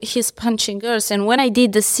he's punching girls. And when I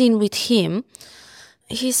did the scene with him,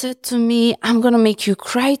 he said to me, I'm going to make you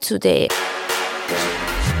cry today.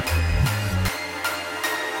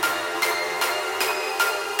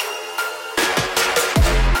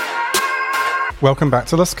 Welcome back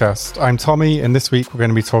to Lustcast. I'm Tommy, and this week we're going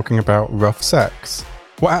to be talking about rough sex.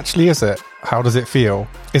 What actually is it? How does it feel?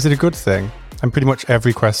 Is it a good thing? And pretty much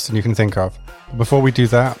every question you can think of. But before we do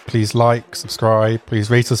that, please like, subscribe, please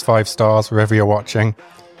rate us 5 stars wherever you're watching.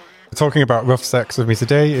 Talking about rough sex with me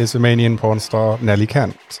today is Romanian porn star Nelly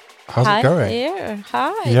Kent. How's it going?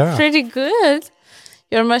 Hi. Yeah. Pretty good.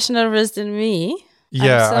 You're much nervous than me.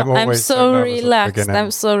 Yeah, I'm so relaxed. I'm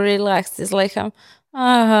so relaxed. It's like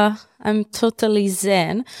I'm totally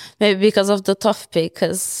zen. Maybe because of the topic,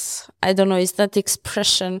 because I don't know, it's that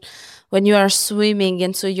expression when you are swimming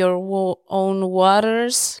into your own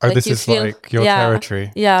waters. Oh, like this is like your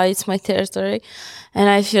territory. Yeah, it's my territory. And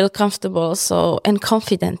I feel comfortable and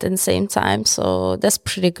confident at the same time. So that's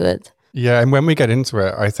pretty good. Yeah, and when we get into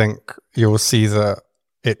it, I think you'll see that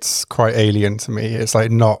it's quite alien to me. It's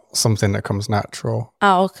like not something that comes natural.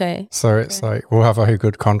 Okay. So it's like we'll have a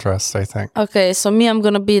good contrast, I think. Okay, so me, I'm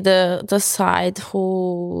gonna be the side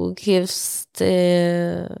who gives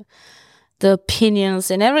the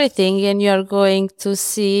opinions and everything, and you're going to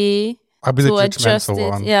see. I'll be the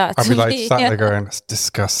judgmental one. Yeah, I'll be like sat there going, "It's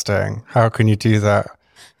disgusting. How can you do that?"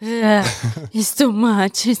 Yeah, it's too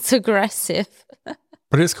much. It's aggressive.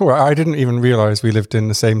 But it's cool. I didn't even realize we lived in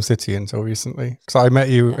the same city until recently. Because I met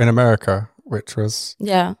you in America, which was...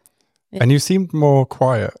 Yeah. And you seemed more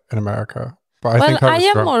quiet in America. But I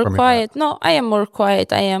am more quiet. No, I am more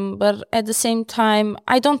quiet. I am. But at the same time,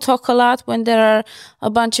 I don't talk a lot. When there are a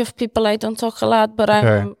bunch of people, I don't talk a lot. But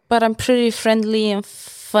I'm pretty friendly and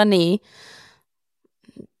funny.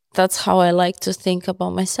 That's how I like to think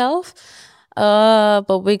about myself.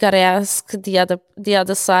 But we gotta ask the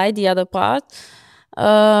other side, the other part.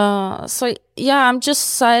 So yeah, I'm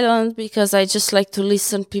just silent because I just like to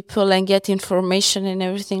listen people and get information and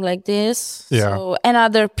everything like this. Yeah. So, and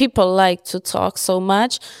other people like to talk so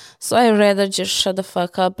much, so I rather just shut the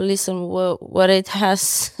fuck up, listen what it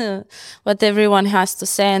has, what everyone has to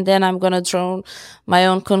say, and then I'm gonna draw my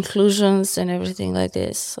own conclusions and everything like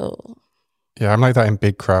this. So yeah, I'm like that in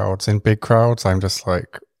big crowds. In big crowds, I'm just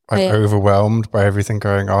like overwhelmed by everything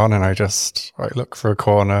going on, and I just look for a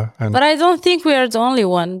corner. But I don't think we are the only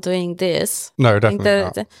one doing this. No, definitely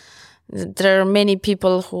not. There are many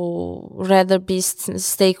people who rather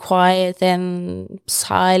stay quiet and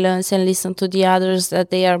silence and listen to the others, that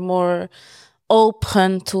they are more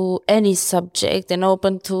open to any subject and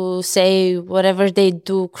open to say whatever they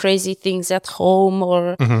do, crazy things at home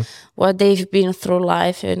or what they've been through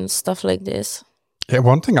life and stuff like this. Yeah,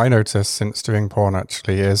 one thing I noticed since doing porn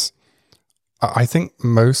actually is I think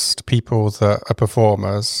most people that are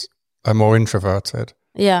performers are more introverted.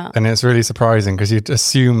 Yeah. And it's really surprising because you'd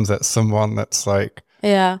assume that someone that's like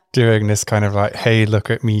doing this kind of like, hey, look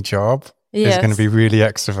at me job is going to be really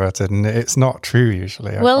extroverted. And it's not true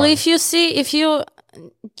usually.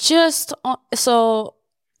 So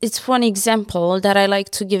it's one example that I like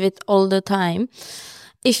to give it all the time.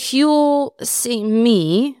 If you see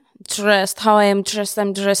me dressed how I'm dressed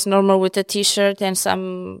normal with a t-shirt and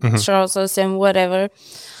some trousers and whatever.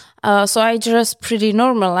 So I dress pretty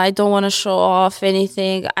normal. I don't want to show off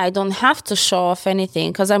anything. I don't have to show off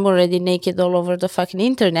anything because I'm already naked all over the fucking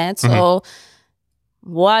internet. So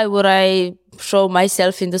why would I show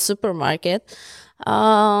myself in the supermarket?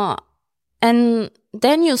 And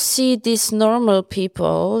then you see these normal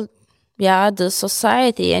people, the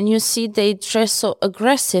society, and you see they dress so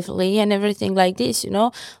aggressively and everything like this,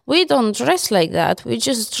 We don't dress like that. We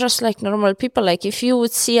just dress like normal people. Like if you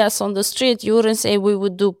would see us on the street, you wouldn't say we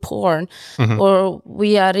would do porn or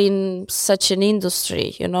we are in such an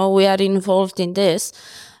industry, we are involved in this.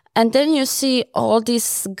 And then you see all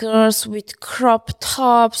these girls with crop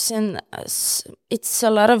tops and it's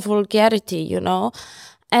a lot of vulgarity,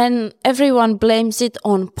 and everyone blames it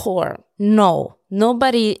on porn. No,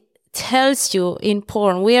 nobody tells you in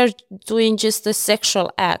porn we are doing just a sexual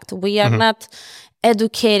act. We are not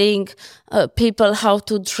educating people how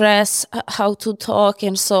to dress, how to talk,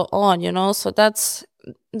 and so on. So that's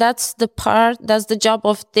the job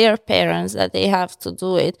of their parents, that they have to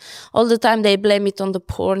do it all the time. They blame it on the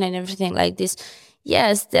porn and everything like this.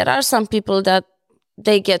 Yes, there are some people that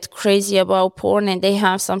they get crazy about porn and they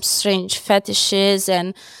have some strange fetishes,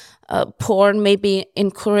 and porn maybe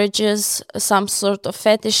encourages some sort of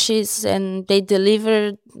fetishes, and they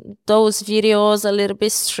deliver those videos a little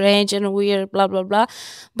bit strange and weird, blah, blah, blah.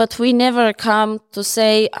 But we never come to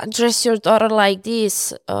say, dress your daughter like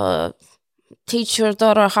this, teach your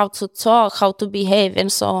daughter how to talk, how to behave,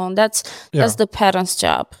 and so on. That's the parent's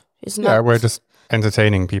job. It's Yeah, not we're just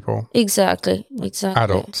entertaining people. exactly.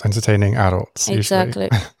 Adults, entertaining adults, Exactly.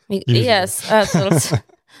 Usually. Yes, adults.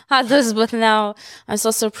 Others, but now I'm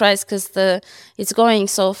so surprised because it's going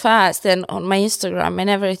so fast, and on my Instagram and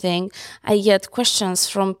everything, I get questions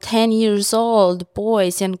from 10 years old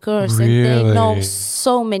boys and girls, and they know Really?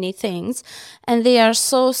 so many things, and they are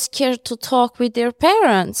so scared to talk with their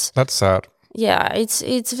parents. That's sad. Yeah,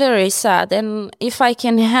 it's very sad, and if I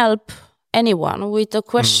can help anyone with a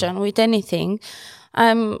question, with anything,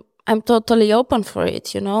 I'm totally open for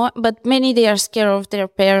it, But many, they are scared of their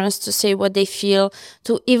parents to say what they feel,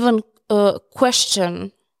 to even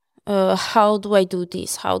question, how do I do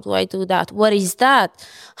this? How do I do that? What is that?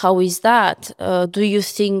 How is that? Do you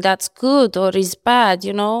think that's good or is bad?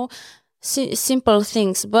 Simple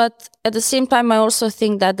things. But at the same time, I also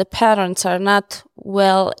think that the parents are not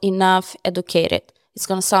well enough educated. It's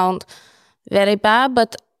going to sound very bad,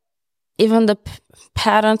 but even the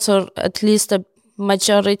parents, or at least the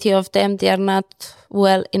majority of them, they are not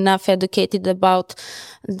well enough educated about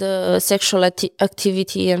the sexual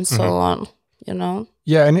activity and so on,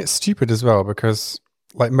 Yeah, and it's stupid as well because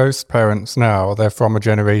like most parents now, they're from a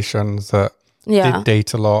generation that did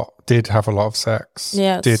date a lot, did have a lot of sex,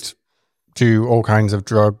 did do all kinds of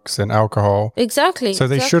drugs and alcohol. Exactly. So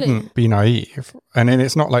they shouldn't be naive. And then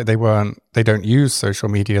it's not like they don't use social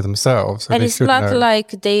media themselves. So and they it's should not know.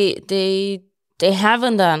 like they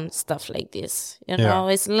haven't done stuff like this,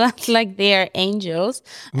 It's not like they are angels.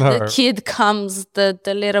 No. The kid comes, the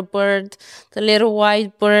little bird, the little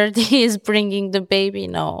white bird, he is bringing the baby.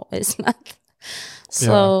 No, it's not.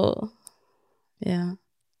 So, yeah.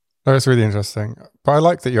 No, it's really interesting. But I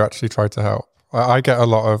like that you actually try to help. I get a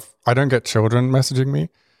lot of, I don't get children messaging me.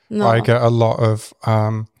 No. I get a lot of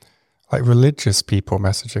like religious people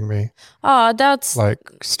messaging me. Oh, that's like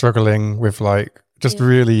struggling with like just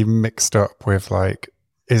really mixed up with like,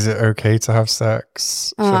 is it okay to have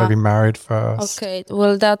sex? Should I be married first? Okay,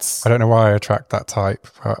 well that's... I don't know why I attract that type,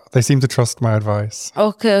 but they seem to trust my advice.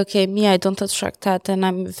 Okay. Me, I don't attract that, and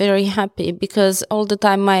I'm very happy because all the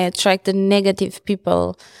time I attract the negative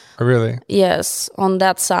people. Oh, really? Yes, on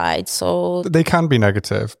that side. So they can be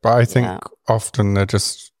negative, but I think often they're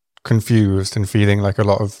just confused and feeling like a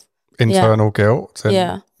lot of internal guilt.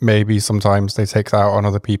 And maybe sometimes they take that out on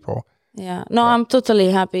other people. Yeah, no, I'm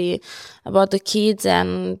totally happy about the kids,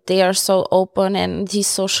 and they are so open, and these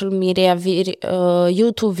social media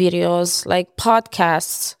YouTube videos, like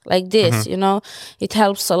podcasts like this, it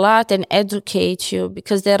helps a lot and educate you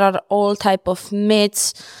because there are all type of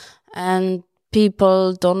myths and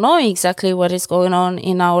people don't know exactly what is going on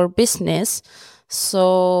in our business.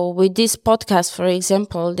 So with this podcast, for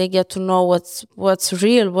example, they get to know what's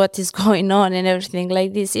real, what is going on and everything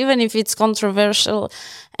like this. Even if it's controversial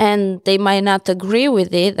and they might not agree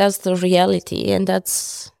with it, that's the reality, and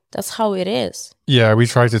that's how it is. Yeah, we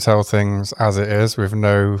try to tell things as it is with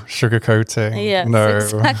no sugarcoating. Yes, no,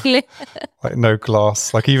 exactly. like no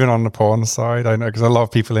gloss. Like even on the porn side, I know because a lot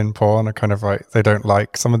of people in porn are kind of like, they don't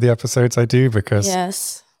like some of the episodes I do because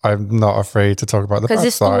I'm not afraid to talk about the bad side.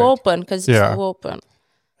 Because it's too open.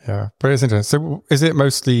 Yeah, but it's interesting. So is it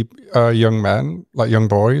mostly young men, like young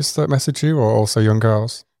boys that message you, or also young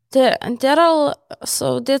girls? They're all,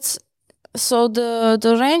 so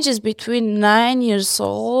the range is between 9 years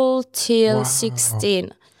old till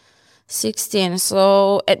 16.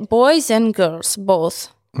 So boys and girls,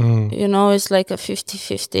 both. It's like a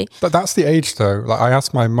 50-50. But that's the age though. Like I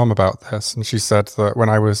asked my mum about this and she said that when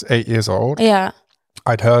I was 8 years old,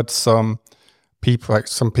 I'd heard some people at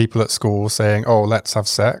school saying, oh, let's have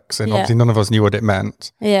sex. And obviously none of us knew what it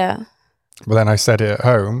meant. Yeah. But then I said it at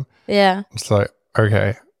home. Yeah. It's like,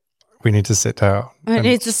 okay, we need to sit down. We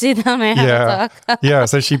need to sit down and have a talk. Yeah.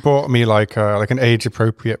 So she bought me like an age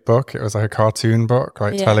appropriate book. It was like a cartoon book,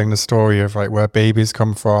 like telling the story of like where babies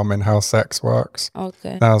come from and how sex works.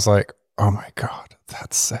 Okay. And I was like, oh my God,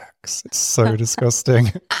 that's sex. It's so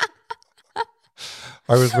disgusting.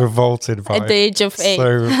 I was revolted by at the age of 8.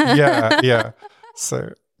 So yeah.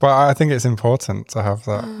 So, but I think it's important to have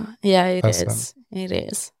that. Yeah, it is. It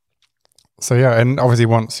is. So yeah, and obviously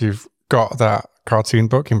once you've got that cartoon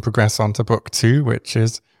book, you can progress on to book 2, which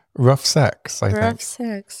is Rough Sex, I think. Rough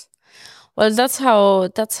Sex. Well, that's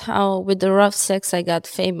how with the Rough Sex I got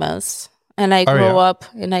famous, and I grow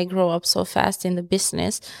up so fast in the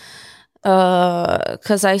business.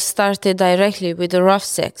 Because I started directly with the rough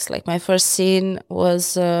sex. Like my first scene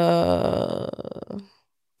was a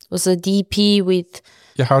DP with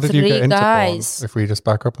how did you get into guys. porn? If we just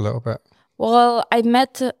back up a little bit. Well, I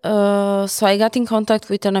met, so I got in contact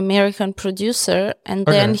with an American producer, and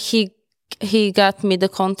then he he got me the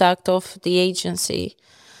contact of the agency.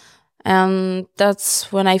 And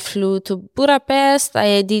that's when I flew to Budapest.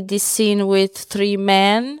 I did this scene with 3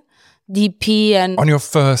 men, DP, and On your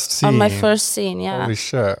first scene? on my first scene, yeah. Holy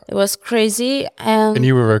shit. It was crazy. And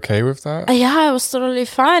you were okay with that? yeah, I was totally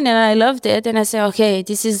fine and I loved it. And I said, okay,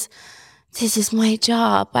 this is my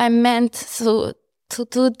job. I meant to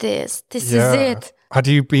do this. This is it. Had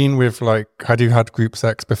you had group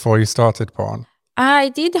sex before you started porn? I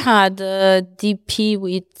did had DP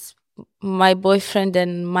with my boyfriend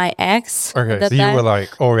and my ex. Okay, so you were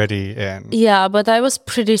like already in. Yeah, but I was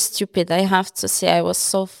pretty stupid. I have to say I was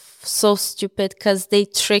so stupid because they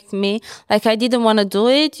tricked me. Like I didn't want to do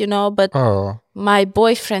it, but my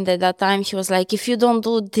boyfriend at that time, he was like, if you don't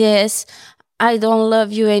do this, I don't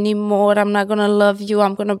love you anymore. I'm not going to love you.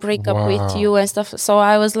 I'm going to break up with you and stuff. So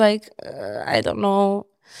I was like, I don't know.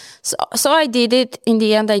 So I did it. In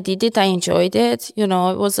the end, I did it. I enjoyed it. It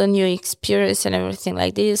was a new experience and everything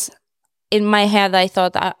like this. In my head, I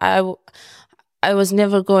thought I was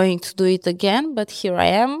never going to do it again, but here I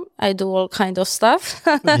am. I do all kind of stuff.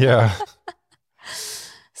 Yeah.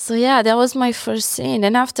 So yeah, that was my first scene.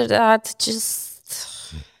 And after that,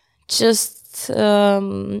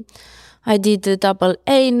 I did the double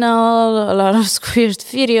anal, a lot of squirt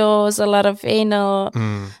videos, a lot of anal.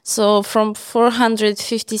 So from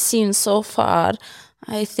 450 scenes so far,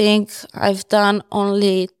 I think I've done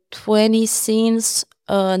only 20 scenes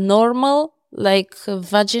normal, like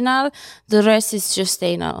vaginal. The rest is just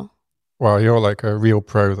anal. Well, you're like a real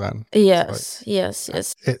pro then. Yes.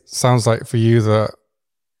 It sounds like for you that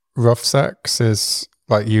rough sex is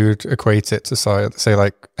like you'd equate it to say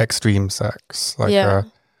like extreme sex, like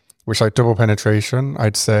which like double penetration,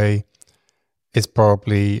 I'd say is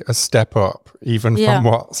probably a step up even from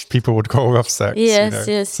what people would call rough sex.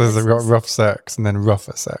 Yes. So they've got rough sex and then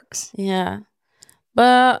rougher sex. Yeah.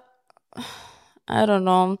 But I don't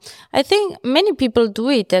know. I think many people do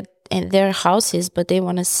it in their houses, but they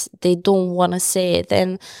don't want to say it.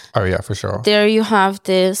 And oh yeah, for sure. There you have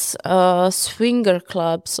this swinger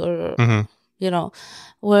clubs or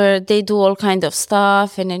where they do all kind of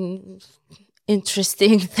stuff and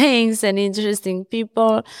interesting things and interesting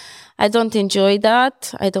people. I don't enjoy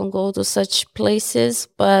that. I don't go to such places,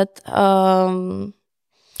 but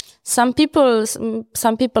some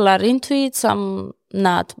people are into it, some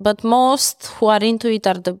not. But most who are into it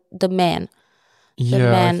are the men.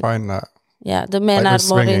 I find that. Yeah, the men like are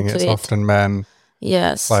more swinging, into it's it. often men.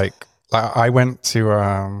 Yes. Like I went to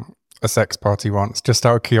a sex party once just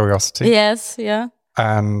out of curiosity. Yes, yeah.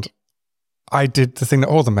 And I did the thing that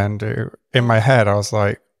all the men do. In my head, I was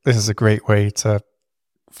like, this is a great way to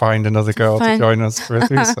find another girl to join us for a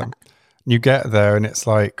threesome. You get there and it's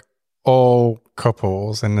like all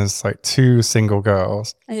couples and there's like 2 single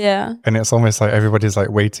girls. Yeah. And it's almost like everybody's like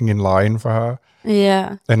waiting in line for her.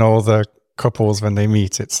 Yeah. And all the couples, when they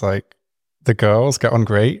meet, it's like the girls get on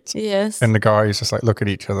great. Yes. And the guys just like look at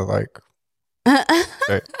each other like,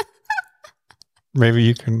 okay, maybe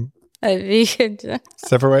you can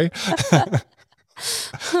step away.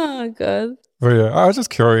 Oh God. But yeah, I was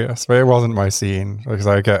just curious, but it wasn't my scene because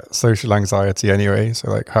I get social anxiety anyway.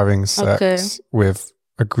 So like having sex with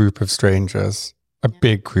a group of strangers, a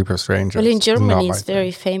big group of strangers. Well, in Germany, it's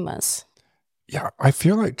very famous. Yeah, I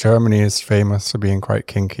feel like Germany is famous for being quite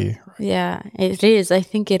kinky. Right? Yeah, it is. I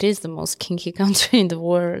think it is the most kinky country in the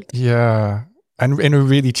world. Yeah, and in a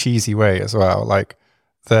really cheesy way as well. Like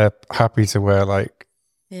they're happy to wear like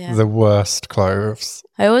the worst clothes.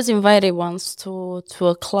 I was invited once to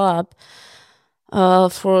a club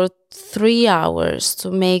for 3 hours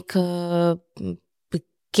to make a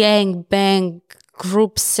gang bang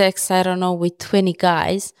group sex, I don't know, with 20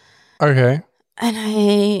 guys. Okay.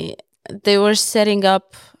 And they were setting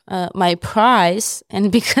up my price,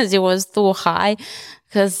 and because it was too high,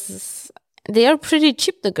 because they are pretty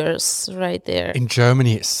cheap, the girls right there. In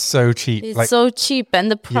Germany, it's so cheap. It's so cheap. And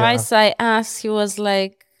the price I asked, he was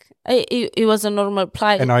like, it was a normal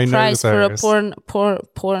price for a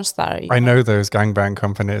porn star. I know those gangbang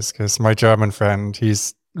companies because my German friend,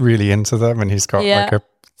 he's really into them and he's got like a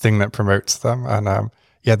thing that promotes them. And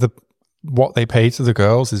what they pay to the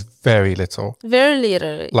girls is very little. Very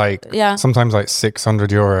little. Like sometimes like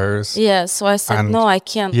 600 euros. Yeah, so I said, no, I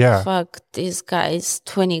can't fuck these guys,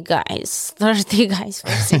 20 guys, 30 guys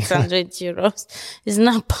for 600 euros. It's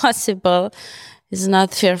not possible. It's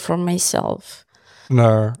not fair for myself.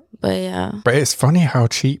 No. But yeah. But it's funny how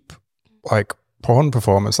cheap like porn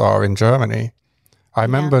performers are in Germany. I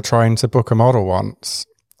remember trying to book a model once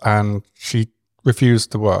and she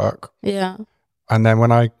refused to work. Yeah. And then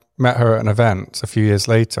when I met her at an event a few years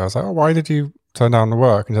later, I was like, oh, why did you turn down the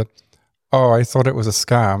work? And she said, Oh, I thought it was a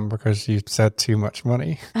scam because you said too much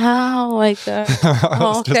money. Oh my God.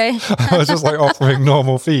 Oh, okay. I was just like offering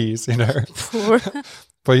normal fees, you know. Poor.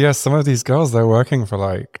 But yeah, some of these girls, they're working for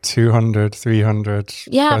like 200, 300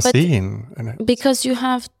 Yeah, per but scene. And because you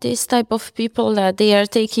have this type of people that they are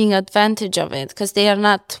taking advantage of it because they are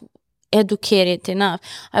not educated enough.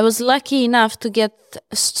 I was lucky enough to get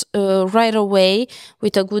right away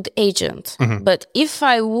with a good agent. But if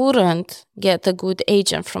I wouldn't get a good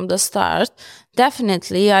agent from the start,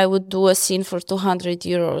 definitely I would do a scene for 200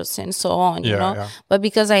 euros and so on, you know. yeah. But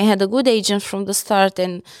because I had a good agent from the start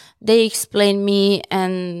and they explained me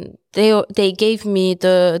and they gave me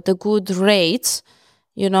the good rates,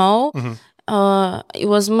 you know, it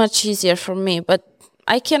was much easier for me. But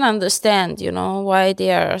I can understand, you know, why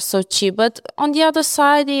they are so cheap. But on the other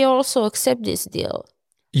side, they also accept this deal.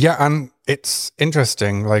 Yeah, and it's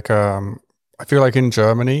interesting. Like, I feel like in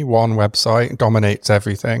Germany, one website dominates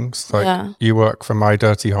everything. So like, you work for My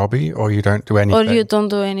Dirty Hobby, or you don't do anything. Or you don't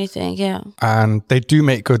do anything, yeah. And they do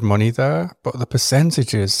make good money there, but the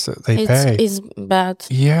percentages that they pay is bad.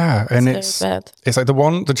 Yeah, and it's very bad. It's like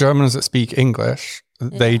the Germans that speak English,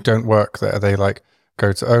 they don't work there. They like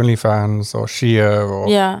go to OnlyFans or Shia or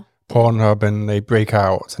Pornhub, and they break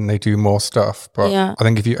out and they do more stuff. But I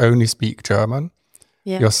think if you only speak German,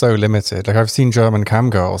 you're so limited. Like I've seen German cam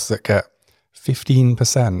girls that get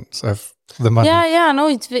 15% of the money. Yeah, no,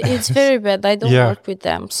 it's very bad. I don't work with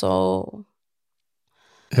them, so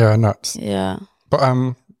yeah, nuts. Yeah, but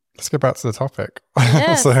let's get back to the topic.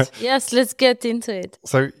 Yes, yes, let's get into it.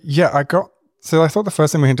 So yeah, I thought the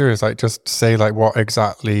first thing we can do is like just say like what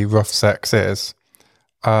exactly rough sex is,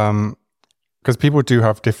 because people do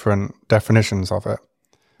have different definitions of it.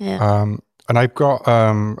 Yeah. And I've got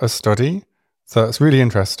a study that's really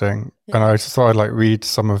interesting, and I just thought I'd like read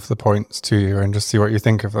some of the points to you and just see what you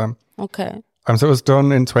think of them. Okay. So it was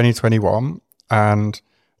done in 2021, and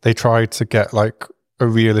they tried to get like a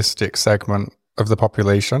realistic segment of the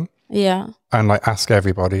population. Yeah. And like ask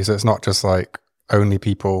everybody, so it's not just like only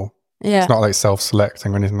people. Yeah. It's not like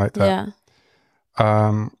self-selecting or anything like that.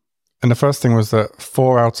 Yeah. And the first thing was that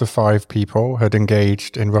 4 out of 5 people had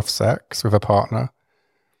engaged in rough sex with a partner.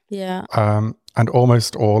 Yeah. And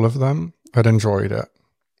almost all of them had enjoyed it,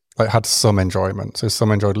 like had some enjoyment. So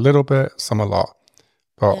some enjoyed a little bit, some a lot,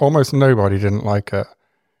 but almost nobody didn't like it.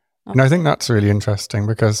 Okay. And I think that's really interesting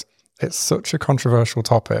because it's such a controversial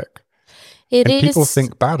topic. People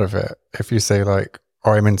think bad of it. If you say like,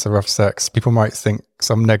 oh, I'm into rough sex, people might think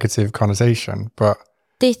some negative connotation, but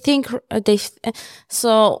they think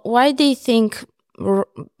so why they think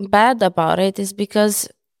bad about it is because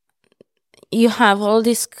you have all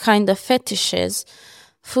these kind of fetishes,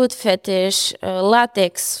 food fetish,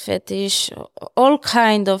 latex fetish, all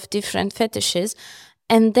kind of different fetishes,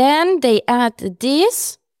 and then they add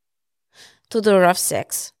this to the rough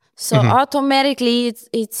sex. So automatically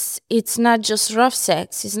it's not just rough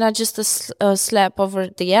sex. It's not just a slap over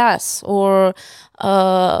the ass or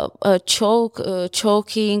a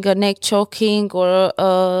choking, a neck choking, or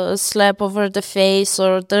a slap over the face,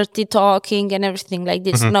 or dirty talking and everything like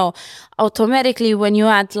this. No, automatically when you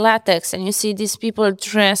add latex and you see these people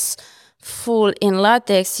dress full in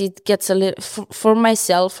latex, it gets a little. For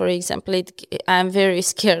myself, for example, I'm very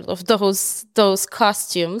scared of those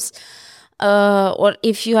costumes. Or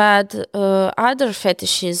if you had other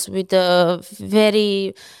fetishes with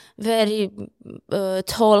very, very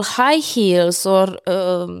tall high heels, or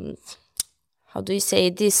how do you say,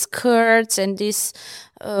 these skirts and this,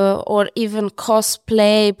 or even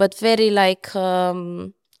cosplay, but very like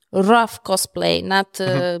rough cosplay, not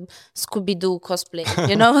Scooby-Doo cosplay,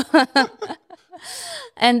 you know?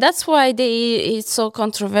 And that's why it's so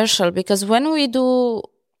controversial, because when we do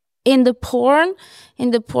in the porn,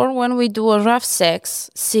 when we do a rough sex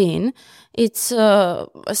scene, it's a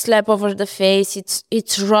slap over the face.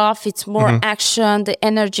 It's rough. It's more action. The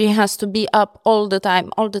energy has to be up all the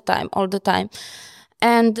time,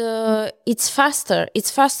 and it's faster.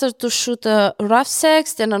 It's faster to shoot a rough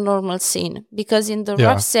sex than a normal scene, because in the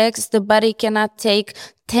rough sex, the body cannot take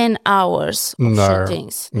 10 hours of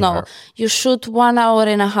shootings. No, you shoot 1 hour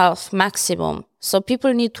and a half maximum. So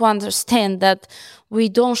people need to understand that we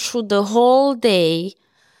don't shoot the whole day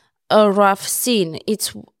a rough scene.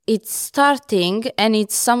 It's starting, and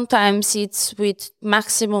sometimes it's with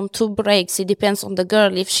maximum 2 breaks. It depends on the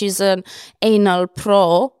girl if she's an anal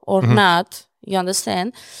pro or not. You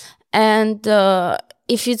understand? And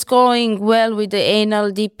if it's going well with the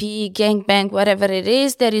anal, DP, gangbang, whatever it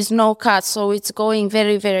is, there is no cut. So it's going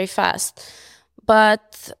very, very fast.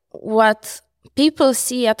 But what people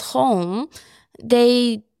see at home,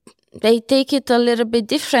 they they take it a little bit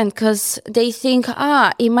different because they think,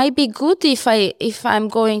 it might be good if I'm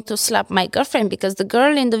going to slap my girlfriend because the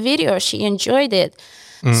girl in the video, she enjoyed it.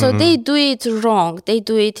 So they do it wrong. They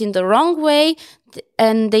do it in the wrong way,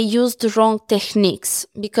 and they use the wrong techniques,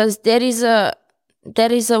 because there is a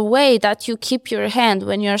way that you keep your hand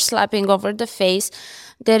when you're slapping over the face.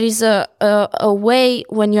 There is a way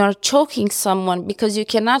when you're choking someone, because you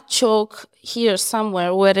cannot choke here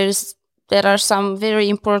somewhere where there are some very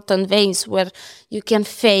important veins where you can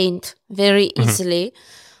faint very easily.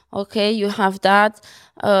 Okay, you have that.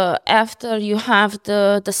 After you have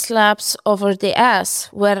the slaps over the ass,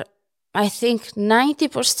 where I think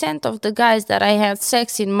 90% of the guys that I had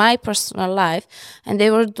sex in my personal life, and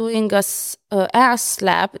they were doing a ass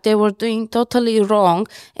slap, they were doing totally wrong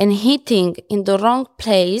and hitting in the wrong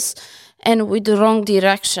place and with the wrong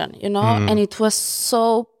direction, and it was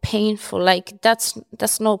so painful. Like that's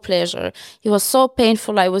no pleasure. It was so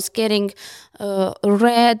painful. I was getting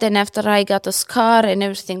red, and after I got a scar and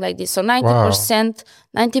everything like this. So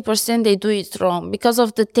 90% they do it wrong because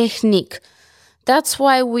of the technique. That's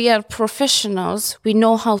why we are professionals. We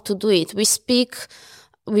know how to do it. We speak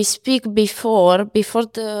before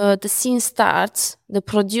the scene starts. The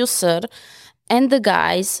producer and the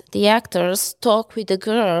guys, the actors, talk with the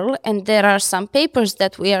girl, and there are some papers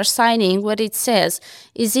that we are signing where it says,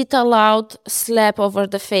 is it allowed slap over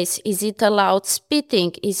the face? Is it allowed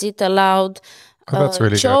spitting? Is it allowed that's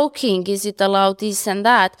really choking? Is it allowed this and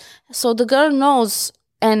that? So the girl knows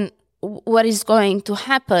and what is going to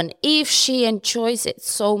happen if she enjoys it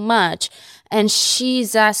so much, and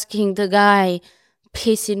she's asking the guy,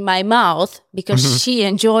 piss in my mouth, because she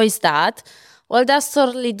enjoys that. Well, that's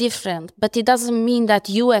totally different, but it doesn't mean that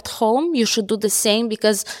you at home, you should do the same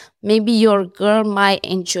because maybe your girl might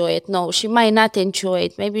enjoy it. No, she might not enjoy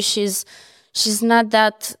it. Maybe she's not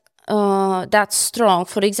that strong.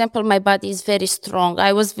 For example, my body is very strong.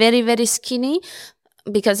 I was very, very skinny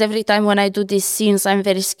because every time when I do these scenes, I'm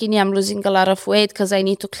very skinny. I'm losing a lot of weight because I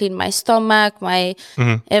need to clean my stomach, my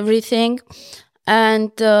everything.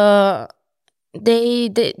 And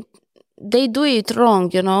they do it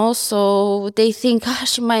wrong, so they think,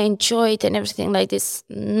 she might enjoy it and everything like this.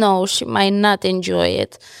 No, she might not enjoy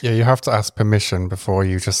it. Yeah, you have to ask permission before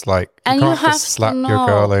you just you can't just slap your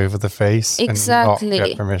girl over the face and not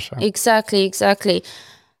get permission. Exactly.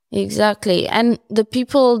 And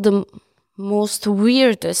the most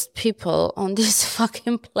weirdest people on this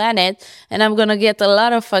fucking planet, and I'm gonna get a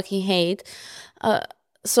lot of fucking hate.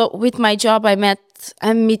 So with my job, I'm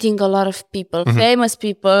meeting a lot of people, famous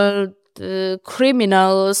people,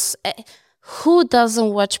 criminals. Who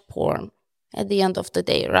doesn't watch porn at the end of the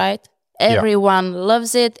day, right? Everyone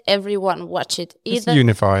loves it. Everyone watch it. It's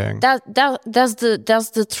unifying. That's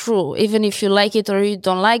the truth. Even if you like it or you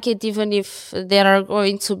don't like it, even if there are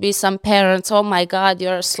going to be some parents, oh my God,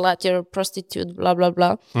 you're a slut, you're a prostitute, blah blah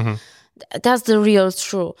blah. That's the real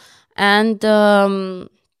truth. And the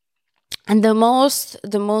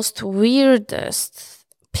most weirdest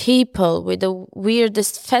people with the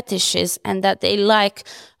weirdest fetishes, and that they like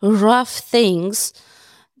rough things,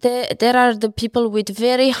 there are the people with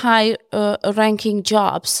very high ranking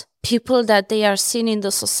jobs, people that they are seen in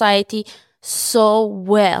the society so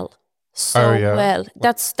well.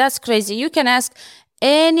 That's crazy. You can ask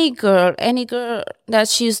any girl that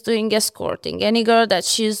she's doing escorting, any girl that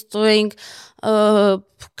she's doing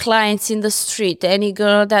clients in the street, any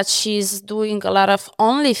girl that she's doing a lot of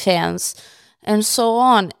OnlyFans and so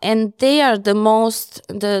on, and they are the most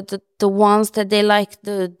the ones that they like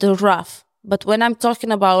the rough. But when I'm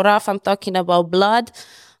talking about rough, I'm talking about blood.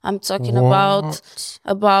 I'm talking about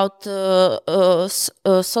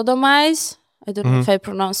sodomize. I don't know if I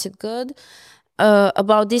pronounce it good.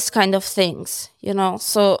 About these kind of things,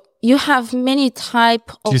 So you have many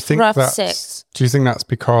type of rough sex. Do you think that's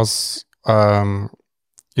because,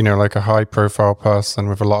 like a high profile person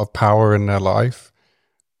with a lot of power in their life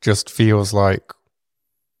just feels like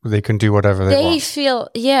they can do whatever they want? They feel,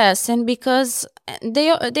 yes, and because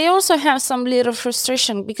they also have some little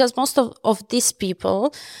frustration, because most of these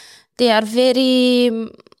people, they are very,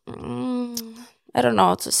 I don't know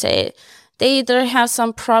how to say it. They either have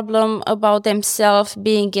some problem about themselves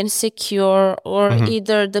being insecure, or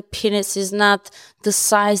either the penis is not the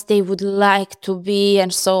size they would like to be,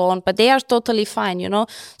 and so on. But they are totally fine,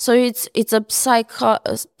 So it's a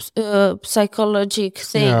psychologic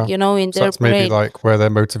thing, in so their that's brain. Maybe like where their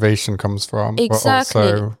motivation comes from. Exactly.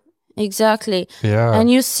 But also, exactly. Yeah. And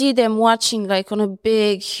you see them watching like on a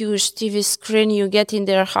big, huge TV screen. You get in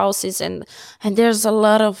their houses, and there's a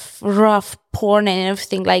lot of rough porn and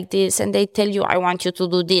everything like this. And they tell you, I want you to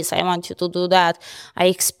do this. I want you to do that. I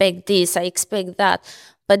expect this. I expect that.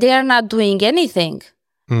 but they are not doing anything,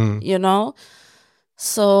 Mm. you know?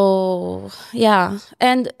 So, yeah.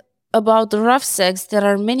 And about the rough sex, there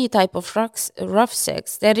are many type of rough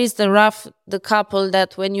sex. There is the couple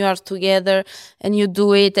that when you are together and you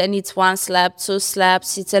do it and it's one slap, two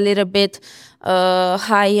slaps, it's a little bit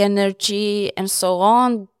high energy and so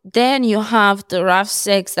on. Then you have the rough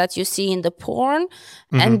sex that you see in the porn.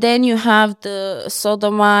 And then you have the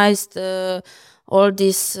sodomized, all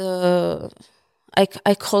this,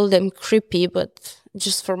 I call them creepy, but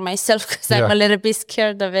just for myself because I'm a little bit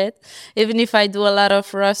scared of it. Even if I do a lot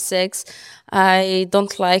of rough sex, I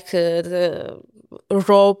don't like the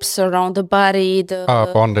ropes around the body, the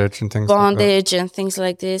bondage and things bondage and things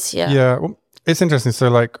like this. Yeah. Yeah, well, it's interesting. So,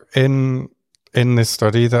 like in this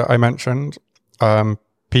study that I mentioned,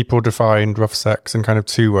 people defined rough sex in kind of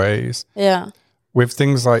two ways. Yeah. With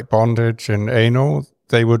things like bondage and anal,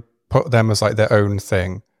 they would put them as like their own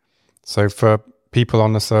thing. So for people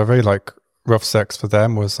on the survey, like rough sex for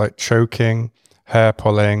them was like choking, hair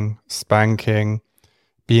pulling, spanking,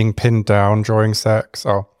 being pinned down during sex,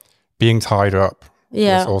 or being tied up.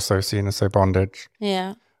 Yeah. Was also seen as bondage.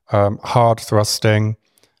 Yeah. Hard thrusting,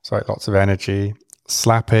 so like lots of energy,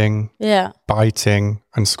 slapping, Yeah. biting,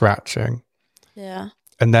 and scratching. Yeah.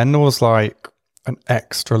 And then there was like an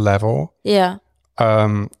extra level, Yeah.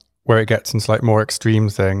 where it gets into like more extreme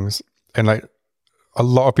things, and like a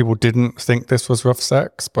lot of people didn't think this was rough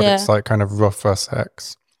sex, but it's like kind of rougher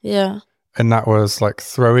sex. Yeah. And that was like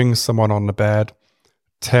throwing someone on the bed,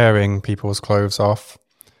 tearing people's clothes off,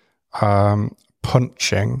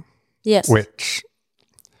 punching. Yes. Which,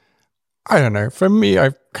 I don't know, for me,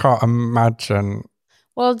 I can't imagine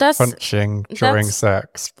punching during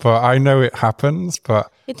sex, but I know it happens, but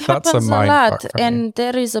it that's happens a a lot. fuck And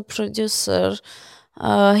there is a producer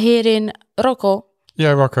here in Rocco.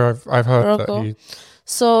 Yeah, Rocco, I've heard Rocco. that he...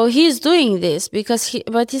 So he's doing this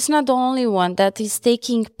but he's not the only one that is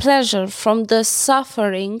taking pleasure from the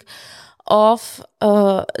suffering of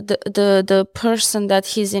the person that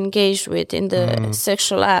he's engaged with in the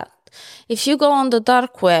sexual act. If you go on the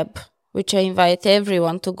dark web, which I invite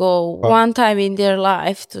everyone to go one time in their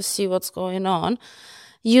life to see what's going on,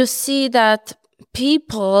 you see that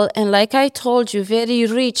people, and like I told you, very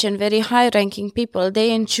rich and very high-ranking people,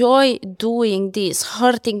 they enjoy doing this,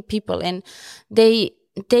 hurting people, and they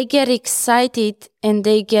get excited and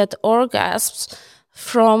they get orgasms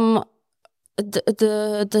from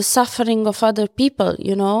the suffering of other people,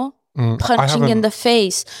 you know, punching in the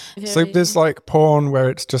face. So there's like porn where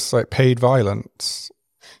it's just like paid violence.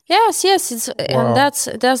 Yes, it's and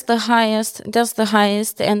that's the highest. That's the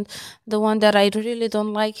highest, and the one that I really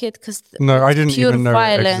don't like it because no, I didn't even know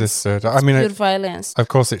violence. It existed. I mean, pure violence. Of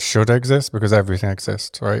course, it should exist because everything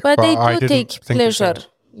exists, right? But they do take pleasure.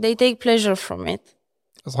 They take pleasure from it.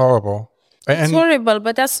 It's horrible. It's horrible,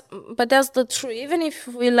 but that's the truth. Even if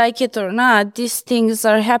we like it or not, these things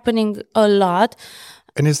are happening a lot.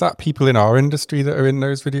 And is that people in our industry that are in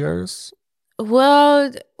those videos?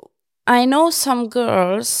 Well, I know some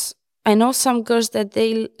girls that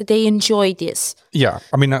they enjoy this. Yeah,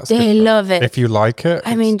 I mean that's they different. Love it. If you like it,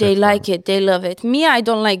 I mean they like it, they love it. Me, I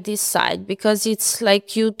don't like this side because it's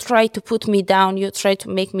like you try to put me down, you try to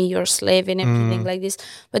make me your slave and everything like this.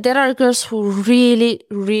 But there are girls who really,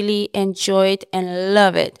 really enjoy it and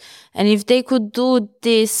love it. And if they could do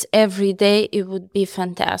this every day, it would be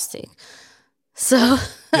fantastic. So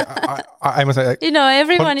yeah, I must say, like,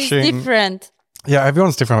 everyone is different. Yeah,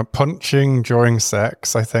 everyone's different. Punching during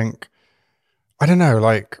sex, I think, I don't know,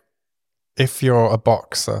 like if you're a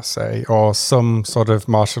boxer, say, or some sort of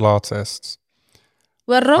martial artist.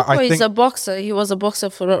 Well, Rocco is a boxer. He was a boxer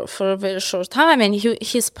for a very short time, and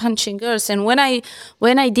he's punching girls. And when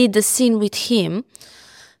I did the scene with him,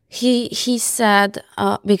 he said,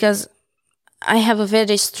 because I have a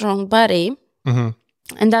very strong body,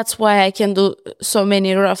 and that's why I can do so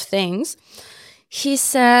many rough things. He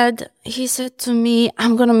said to me,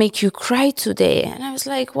 "I'm going to make you cry today." And I was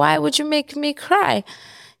like, "Why would you make me cry?"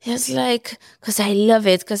 He was like, "Because I love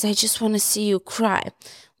it, because I just want to see you cry."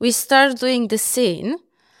 We start doing the scene,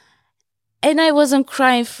 and I wasn't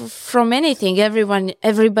crying from anything.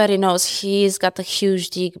 Everybody knows he's got a huge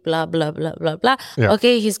dick, blah, blah, blah, blah, blah. Yeah.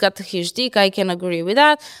 Okay, he's got a huge dick. I can agree with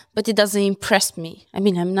that, but it doesn't impress me. I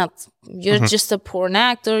mean, I'm not, you're just a porn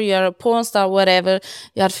actor. You're a porn star, whatever.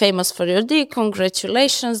 You are famous for your dick.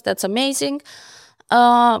 Congratulations. That's amazing.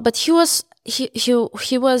 But he was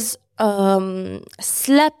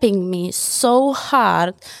slapping me so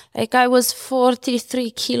hard, like I was 43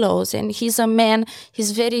 kilos, and he's a man.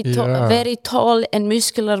 He's very tall and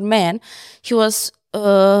muscular man. He was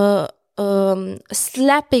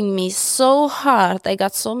slapping me so hard. I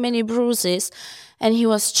got so many bruises, and he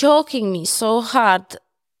was choking me so hard,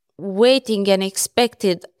 waiting and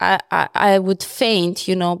expected I would faint,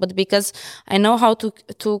 but because I know how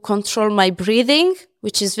to control my breathing,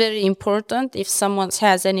 which is very important. If someone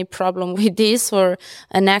has any problem with this or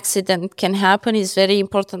an accident can happen, it's very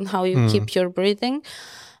important how you keep your breathing.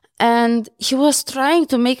 And he was trying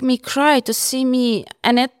to make me cry to see me.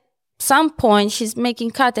 And at some point he's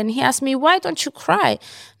making cut and he asked me, why don't you cry?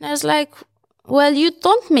 And I was like, well, you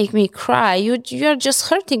don't make me cry. You're just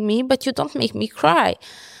hurting me, but you don't make me cry.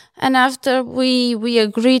 And after we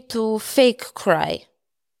agreed to fake cry.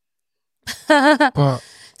 But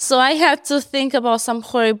So I had to think about some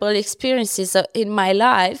horrible experiences in my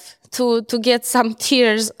life to get some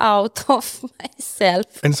tears out of myself.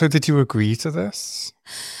 and so did you agree to this?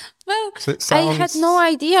 Well, 'Cause it I had sounds- no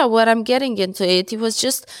idea what I'm getting into it. It was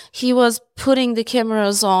just, he was putting the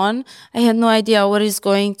cameras on. I had no idea what is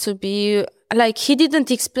going to be. Like, he didn't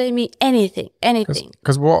explain me anything.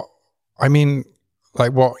 Because what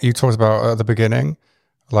you talked about at the beginning,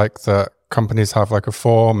 like that companies have like a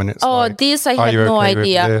form and it's like, This I are had you no okay with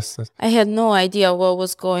idea. this? I had no idea what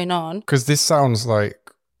was going on. Because this sounds like,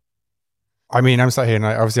 I'm sat here and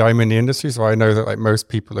obviously I'm in the industry, so I know that like most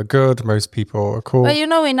people are good, most people are cool. But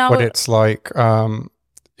But it's like,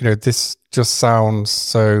 this just sounds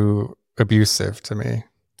so abusive to me.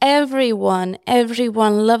 everyone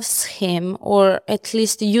loves him, or at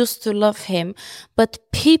least used to love him, but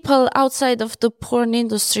people outside of the porn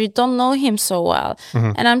industry don't know him so well.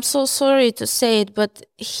 And I'm so sorry to say it, but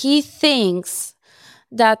he thinks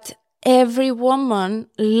that every woman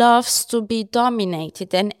loves to be dominated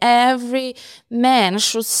and every man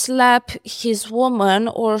should slap his woman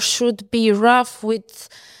or should be rough with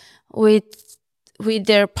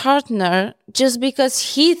their partner just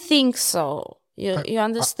because he thinks so. You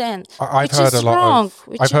understand? I've Which heard is a lot wrong, of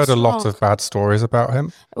which I've heard is a lot wrong. of bad stories about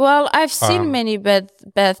him. Well, I've seen many bad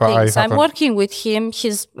but I things. I'm haven't- working with him.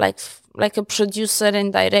 He's like a producer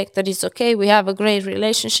and director. He's okay. We have a great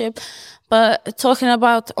relationship. But talking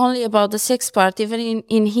only about the sex part, even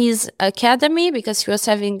in his academy, because he was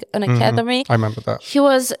having an academy, I remember that. he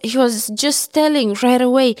was just telling right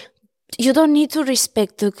away, you don't need to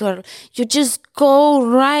respect the girl. You just go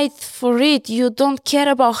right for it. You don't care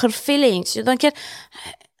about her feelings. You don't care.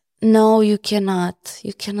 No, you cannot.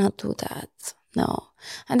 You cannot do that. No.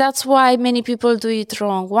 And that's why many people do it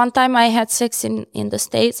wrong. One time I had sex in the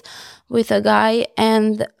States with a guy,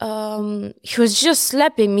 and he was just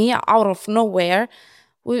slapping me out of nowhere.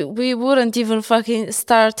 We wouldn't even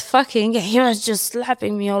start fucking. He was just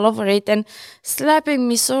slapping me all over it and slapping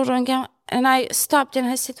me so wrong. And I stopped and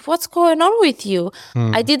I said, what's going on with you?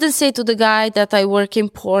 I didn't say to the guy that I work in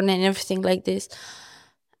porn and everything like this.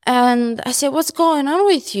 And I said, what's going on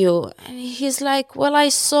with you? And he's like, well, I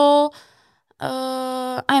saw,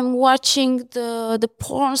 I'm watching the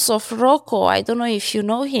porns of Rocco. I don't know if you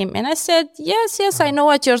know him. And I said, yes, I know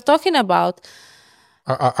what you're talking about.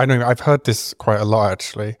 I know. I've heard this quite a lot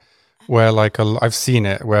actually, where like I've seen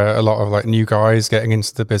it where a lot of like new guys getting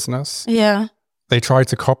into the business, Yeah. they try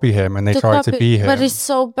to copy him and they try to be him. But it's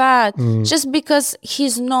so bad. Just because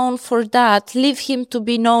he's known for that, leave him to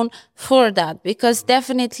be known for that. Because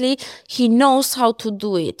definitely he knows how to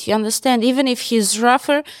do it. You understand? Even if he's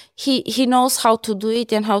rougher, he knows how to do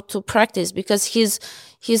it and how to practice. Because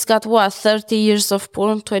he's got 30 years of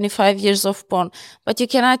porn, 25 years of porn. But you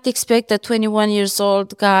cannot expect a 21 years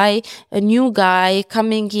old guy, a new guy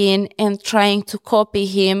coming in and trying to copy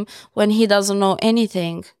him when he doesn't know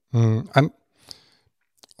anything. And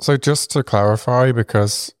so just to clarify,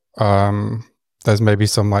 because there's maybe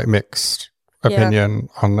some like mixed opinion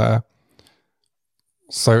on there.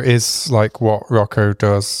 So is like what Rocco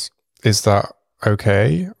does, is that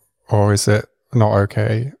okay? Or is it not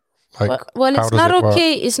okay? Like, well, how it's does not it work?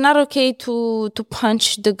 okay. It's not okay to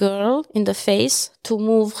punch the girl in the face, to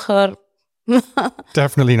move her.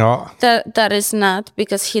 Definitely not. That is not,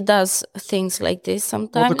 because he does things like this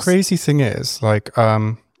sometimes. Well, the crazy thing is, like,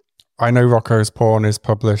 I know Rocco's porn is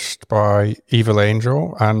published by Evil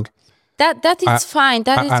Angel and that is fine.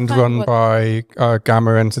 That is and fine. run by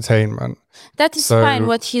Gamma Entertainment. That is fine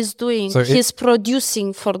what he's doing. so He's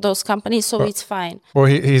producing for those companies, so it's fine. Well,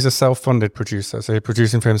 he's a self-funded producer, so he's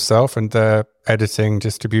producing for himself, and they're editing,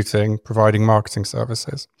 distributing, providing marketing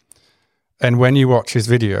services. And when you watch his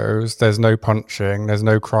videos, there's no punching, there's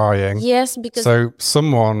no crying. Yes, because So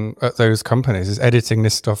someone at those companies is editing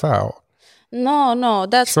this stuff out. no,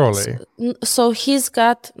 that's Surely. So he's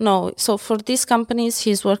got So for these companies,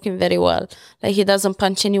 he's working very well. Like, he doesn't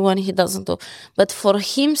punch anyone, he doesn't do. But for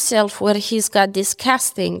himself, where he's got these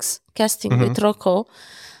casting with Rocco,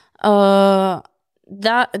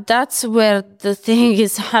 that's where the thing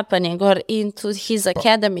is happening, or into his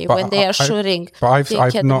academy when they are shooting but I've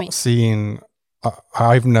academy. not seen.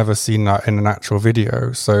 I've never seen that in an actual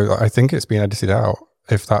video, so I think it's been edited out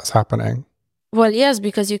if that's happening. Well, yes,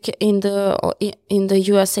 because in the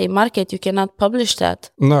USA market you cannot publish that.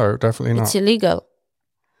 No, definitely not. It's illegal.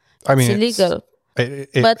 I mean, it's illegal.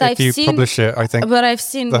 But if you publish it, I think but I've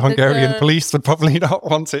seen the Hungarian police would probably not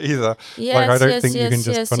want it either. Yes, like, I don't think you can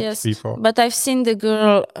just punch people. But I've seen the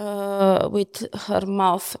girl with her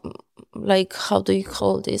mouth, like, how do you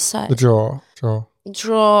call this? The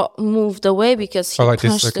jaw moved away because he like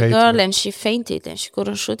punched the girl and she fainted and she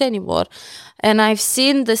couldn't shoot anymore. And I've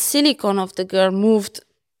seen the silicone of the girl moved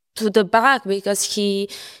to the back because he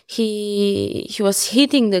was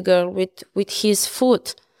hitting the girl with his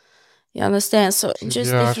foot. You understand? So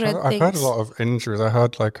just different things. I've heard a lot of injuries. I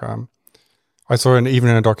heard like I saw even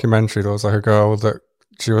in a documentary there was like a girl that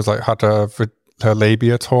she was like had her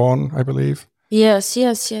labia torn, I believe. Yes.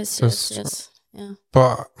 Yeah.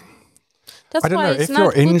 But that's I don't know if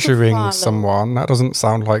you're injuring someone, that doesn't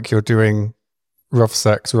sound like you're doing rough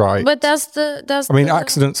sex right. But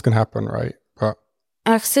accidents can happen, right? But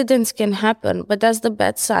accidents can happen, but that's the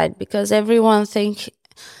bad side because everyone think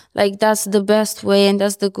like that's the best way and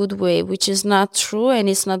that's the good way, which is not true, and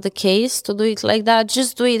it's not the case to do it like that.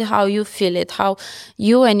 Just do it how you feel it, how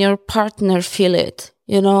you and your partner feel it,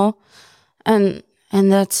 and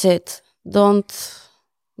that's it. Don't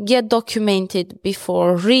get documented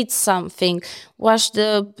before, read something, watch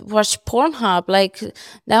Pornhub. Like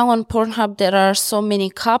now on Pornhub there are so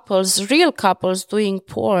many real couples doing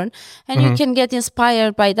porn, and you can get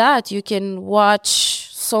inspired by that. You can watch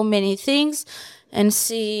so many things and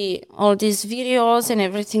see all these videos and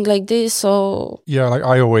everything like this. So yeah, like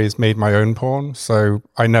I always made my own porn, so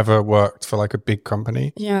I never worked for like a big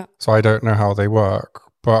company. Yeah. So I don't know how they work.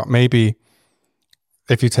 But maybe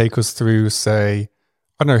if you take us through, say,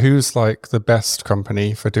 I don't know, who's like the best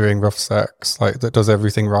company for doing rough sex, like that does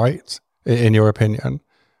everything right, in your opinion?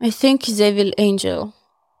 I think it's Evil Angel.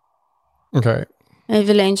 Okay.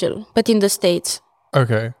 Evil Angel, but in the States.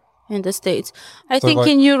 Okay. In the States. I think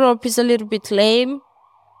in Europe is a little bit lame.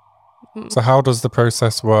 So how does the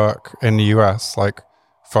process work in the US? Like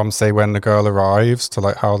from, say, when the girl arrives to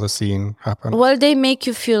like how the scene happens? Well, they make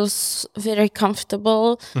you feel very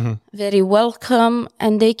comfortable, very welcome,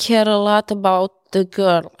 and they care a lot about the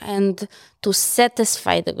girl and to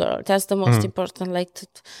satisfy the girl. That's the most important. Like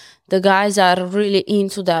the guys are really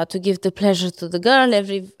into that, to give the pleasure to the girl,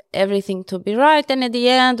 everything to be right, and at the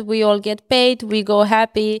end we all get paid, we go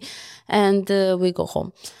happy, and we go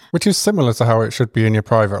home. Which is similar to how it should be in your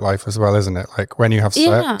private life as well, isn't it? Like when you have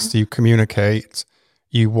sex, you communicate,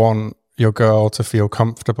 you want your girl to feel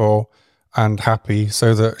comfortable and happy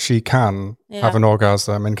so that she can have an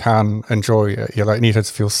orgasm and can enjoy it. You like need her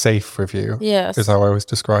to feel safe with you. Yes, is how I always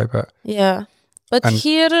describe it. Yeah, but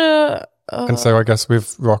here and so I guess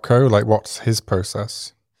with Rocco, like what's his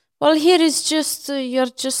process? Well, here is just you're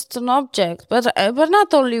just an object, but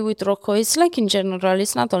not only with Rocco. It's like in general.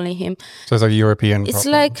 It's not only him. So it's a European. It's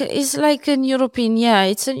like an European.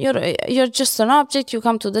 Yeah, you're just an object. You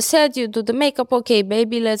come to the set, you do the makeup. Okay,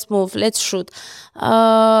 baby, let's move, let's shoot.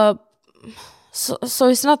 So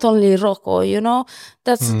it's not only Rocco.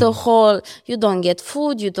 That's the whole. You don't get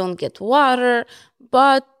food, you don't get water,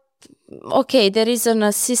 but. Okay, there is an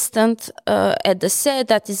assistant at the set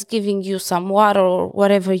that is giving you some water or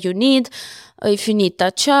whatever you need, if you need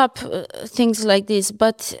touch up, things like this.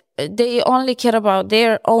 But they only care about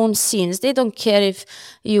their own scenes. They don't care if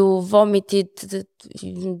you vomited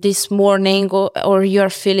this morning or you're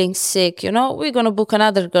feeling sick. We're going to book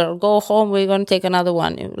another girl. Go home, we're going to take another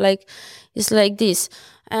one. Like, it's like this.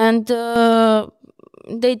 And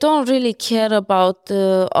they don't really care about,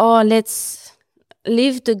 let's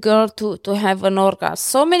leave the girl to have an orgasm.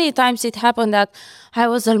 So many times it happened that I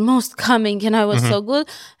was almost coming and I was so good,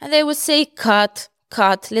 and they would say cut,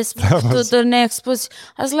 let's move to the next position.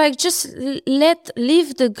 I was like, just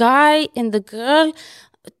leave the guy and the girl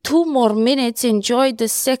 2 more minutes, enjoy the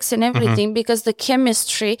sex and everything, because the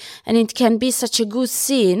chemistry, and it can be such a good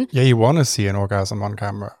scene. Yeah, you want to see an orgasm on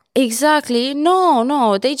camera. Exactly.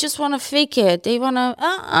 No, they just want to fake it. They want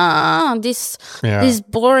to this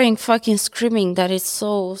boring fucking screaming that is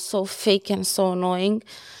so fake and so annoying,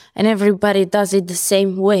 and everybody does it the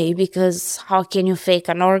same way, because how can you fake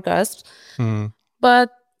an orgasm?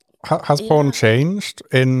 But has porn changed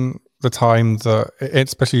in the time that,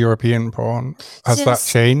 especially European porn, has that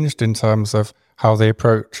changed in terms of how they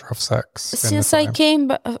approach rough sex in the Since I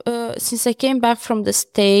time? since I came back from the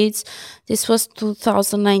States, this was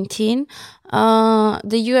 2019.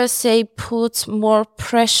 The USA puts more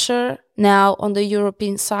pressure now on the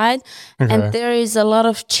European side, and Okay. there is a lot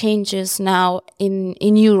of changes now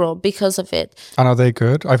in Europe because of it. And are they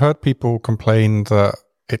good? I've heard people complain that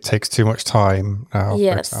it takes too much time now, for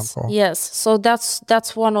Yes, example. yes. So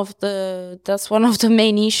that's one of the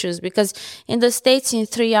main issues, because in the States in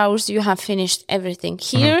 3 hours you have finished everything.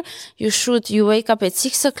 Here you wake up at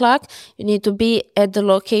 6 o'clock, you need to be at the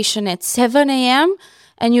location at 7 a.m.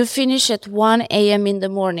 and you finish at 1 a.m. in the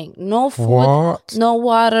morning. No food, What? no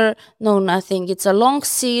water, no nothing. It's a long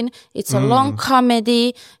scene, it's a long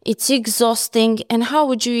comedy, it's exhausting. And how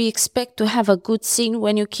would you expect to have a good scene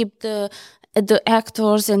when you keep the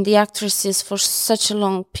actors and the actresses for such a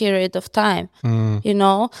long period of time,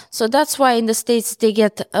 so that's why in the States they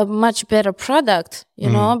get a much better product,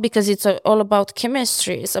 because it's all about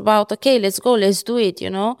chemistry. It's about, okay, let's go, let's do it.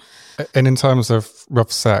 And in terms of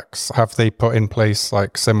rough sex, have they put in place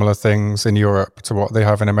like similar things in Europe to what they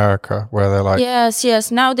have in America, where they're like,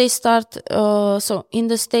 Yes. Now they start. So in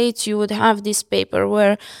the States, you would have this paper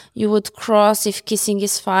where you would cross if kissing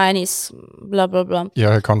is fine, is blah blah blah.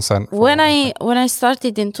 yeah, consent? When I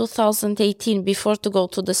started in 2018, before to go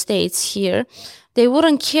to the States here, they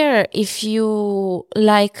wouldn't care if you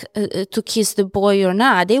like to kiss the boy or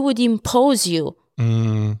not. They would impose you.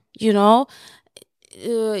 You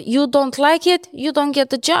don't like it, you don't get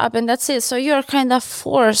the job, and that's it. So you're kind of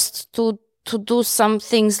forced to do some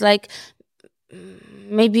things, like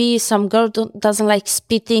maybe some girl doesn't like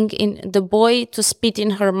spitting in the boy to spit in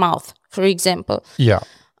her mouth, for example. Yeah.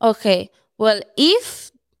 Okay, well,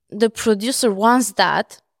 if the producer wants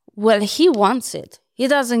that, well, he wants it. He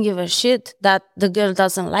doesn't give a shit that the girl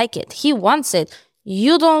doesn't like it. He wants it.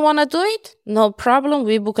 You don't want to do it? No problem.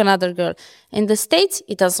 We book another girl. In the States,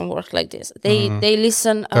 it doesn't work like this. They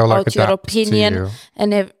listen They'll, like, about your adapt to opinion, you.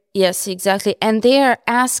 and yes, exactly. And they are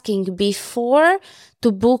asking before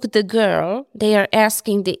to book the girl. They are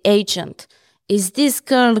asking the agent, is this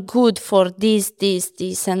girl good for this,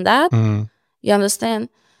 and that? You understand?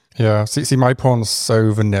 Yeah. See, my porn's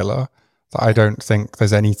so vanilla that I don't think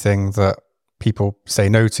there's anything that people say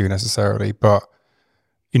no to necessarily, but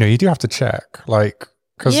you do have to check, like,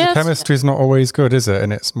 because the chemistry is not always good, is it?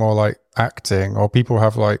 And it's more like acting, or people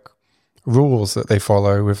have like rules that they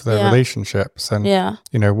follow with their relationships, and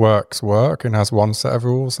work's work and has one set of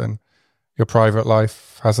rules, and your private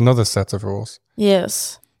life has another set of rules.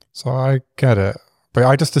 Yes. So I get it, but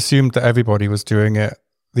I just assumed that everybody was doing it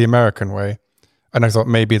the American way, and I thought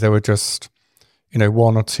maybe there were just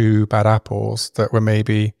one or two bad apples that were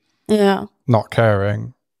maybe not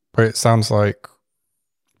caring. But it sounds like.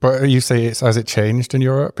 But you say has it changed in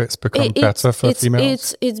Europe? It's become better for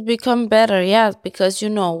females? It's become better, yeah, because,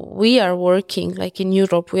 we are working, like in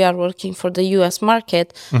Europe, we are working for the US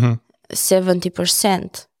market,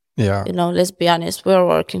 70%. Yeah. Let's be honest, we're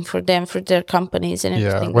working for them, for their companies and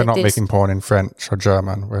everything. Yeah, we're not this. making porn in French or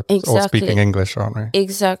German. We're all speaking English, aren't we?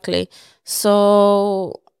 Exactly.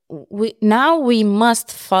 So we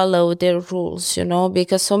must follow their rules,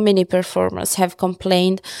 because so many performers have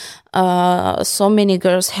complained, so many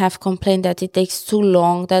girls have complained that it takes too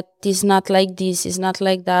long, that it's not like this, it's not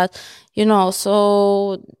like that,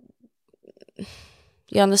 so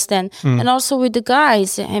you understand. And also with the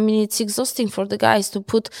guys, I mean, it's exhausting for the guys to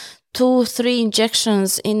put 2-3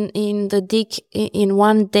 injections in the dick in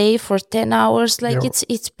one day for 10 hours. Like,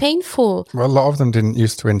 it's painful. Well, a lot of them didn't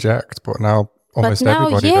used to inject, but now almost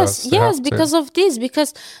everybody does. Yes, because of this,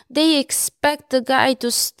 because they expect the guy to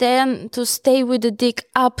stay with the dick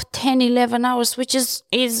up 10-11 hours, which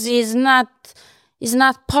is not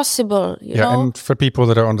possible, you know. And for people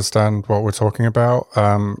that don't understand what we're talking about,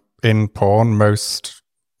 in porn, most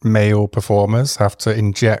male performers have to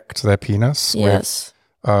inject their penis with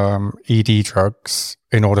ED drugs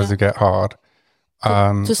in order to get hard.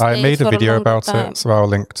 I made a video about it, so I'll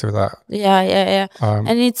link to that.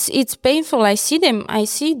 And it's painful. I see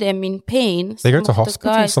them in pain. They go to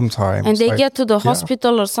hospital sometimes, and they get to the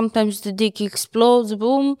hospital, or sometimes the dick explodes.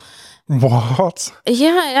 Boom. What?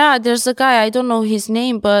 Yeah. There's a guy, I don't know his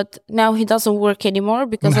name, but now he doesn't work anymore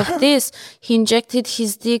because of this. He injected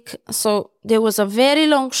his dick. So there was a very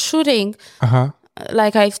long shooting.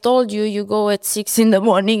 Like I've told you, you go at 6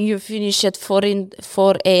 a.m, you finish at 4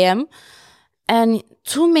 a.m. And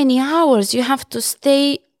too many hours. You have to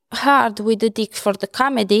stay hard with the dick for the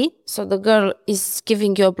comedy. So the girl is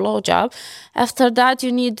giving you a blowjob. After that,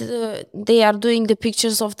 they are doing the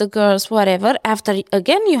pictures of the girls, whatever. After,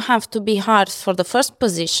 again, you have to be hard for the first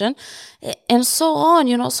position. And so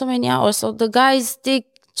on, so many hours. So the guy's dick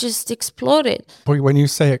just exploded. Boy, when you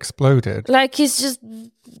say exploded, Like it's just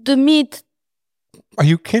the meat. are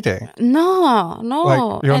you kidding? No, no.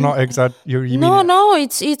 Like you're And not you mean no, it? no,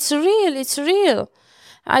 it's real. It's real.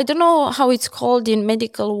 I don't know how it's called in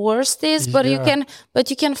medical words this, but Yeah.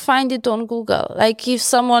 you can find it on Google. Like if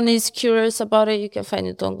someone is curious about it, you can find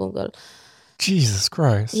it on Google. Jesus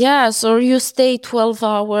Christ. Yes, or you stay 12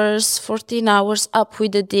 hours, 14 hours up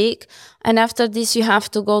with the dick, and after this you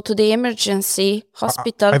have to go to the emergency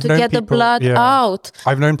hospital I've to known get the people- blood yeah. out.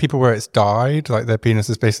 I've known people where it's died, like their penis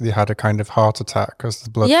has basically had a kind of heart attack because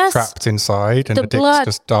the blood Yes. trapped inside and The the dick's blood-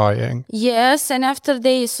 just dying. Yes, and after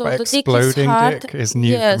they so But the dick is exploding hard. dick is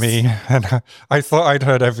new Yes. for me. And I thought I'd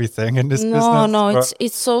heard everything in this No, business. no, but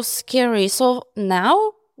it's so scary. So now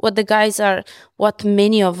what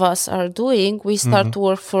many of us are doing, we start to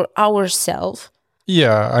work for ourselves.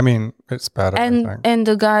 yeah, I mean, it's better, I think. And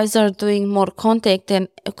the guys are doing more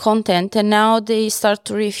content and now they start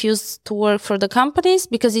to refuse to work for the companies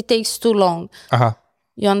because it takes too long. Uh-huh.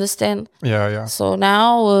 You understand? Yeah, yeah. So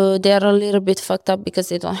now they're a little bit fucked up because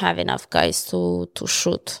they don't have enough guys to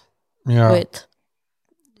shoot Yeah. with.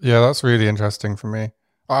 Yeah, that's really interesting for me.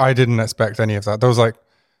 I didn't expect any of that. There was like,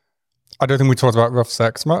 I don't think we talked about rough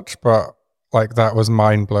sex much, but like that was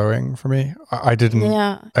mind blowing for me. I didn't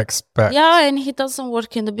expect. Yeah, and he doesn't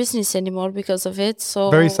work in the business anymore because of it.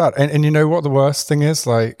 So Very sad. And you know what the worst thing is?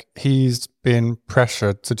 Like he's been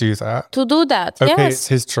pressured to do that. to do that, Okay, yes, it's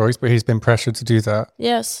his choice, but he's been pressured to do that.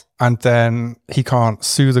 yes, And then he can't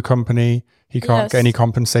sue the company. He can't get Yes. any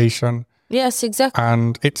compensation. yes, exactly.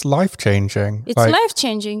 And it's life changing. It's life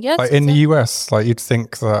changing. Yes, Like in the exactly. US, like you'd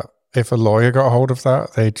think that if a lawyer got a hold of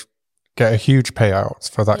that, they'd get a huge payout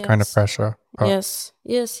for that kind of Yes. pressure. But, Yes.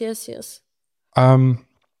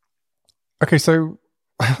 Okay, so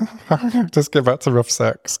just get back to rough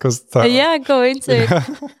sex because Go into it.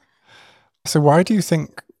 So why do you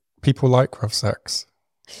think people like rough sex?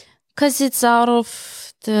 Because it's out of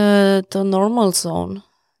the normal zone.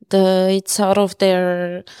 It's out of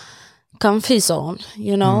their comfy zone,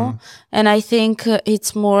 you know? And I think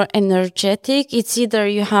it's more energetic. It's either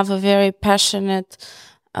you have a very passionate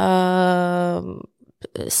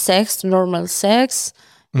sex, normal sex,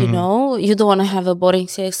 you know? You don't want to have a boring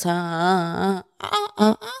sex,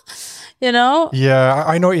 you know? Yeah,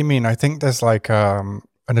 I know what you mean. I think there's like an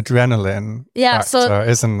adrenaline factor,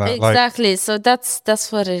 isn't there? Exactly. So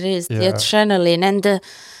that's what it is. The Yeah. adrenaline and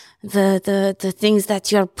the things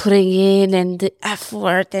that you're putting in and the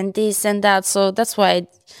effort and this and that. So that's why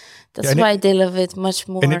they love it much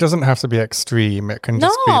more. And it doesn't have to be extreme. It can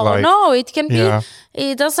just be like it can be.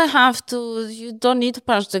 It doesn't have to. You don't need to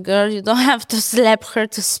punch the girl. You don't have to slap her,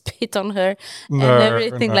 to spit on her, and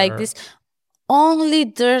everything like this. Only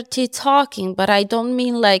dirty talking, but I don't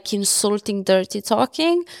mean like insulting dirty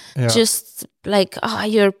talking. Yeah. Just like,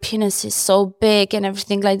 your penis is so big and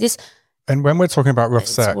everything like this. And when we're talking about rough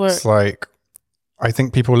sex, work. like I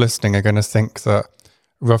think people listening are going to think that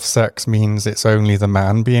rough sex means it's only the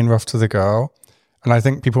man being rough to the girl. And I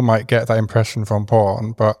think people might get that impression from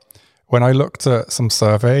porn. But when I looked at some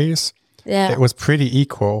surveys, it was pretty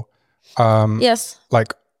equal. Yes.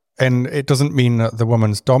 Like, and it doesn't mean that the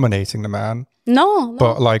woman's dominating the man. No.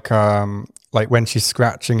 But like when she's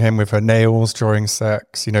scratching him with her nails during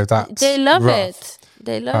sex, you know, that's They love rough. it.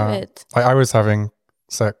 They love it. I was having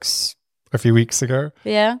sex a few weeks ago,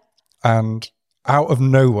 Yeah. and out of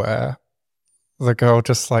nowhere, the girl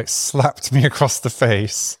just like slapped me across the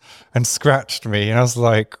face and scratched me. And I was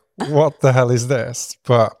like, what the hell is this?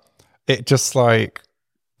 But it just like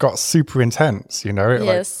got super intense, you know? It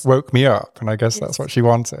like woke me up. And I guess that's what she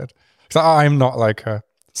wanted. Because I'm not like a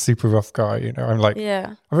super rough guy, you know? I'm like,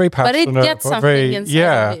 I'm very passionate. But it gets something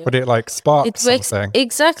inside of you. But it like sparked something.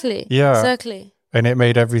 Exactly. Yeah. Exactly. And it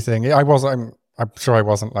made everything, I'm sure I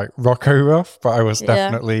wasn't like Rocco rough, but I was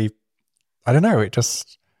definitely, I don't know, it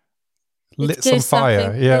just lit some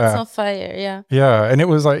fire. Yeah. Lit some fire, yeah. Yeah. And it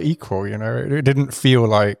was like equal, you know, it didn't feel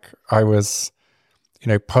like I was, you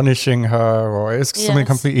know, punishing her, or it's something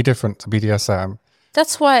completely different to BDSM.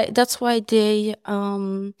 That's why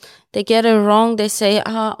they get it wrong. They say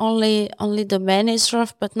only the man is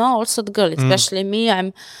rough, but no, also the girl, especially me.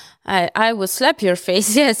 I would slap your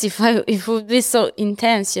face, yes, if it would be so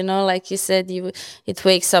intense, you know, like you said, it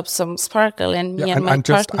wakes up some sparkle, and me and my and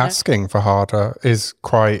just partner. asking for harder is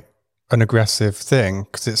quite an aggressive thing,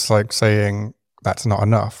 because it's like saying that's not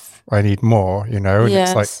enough, I need more, you know, and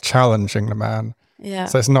it's like challenging the man. Yeah.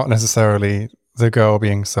 So it's not necessarily the girl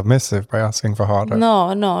being submissive by asking for harder.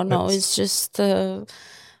 No. It's just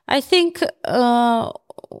I think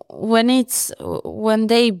when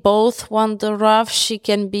they both want the rough, she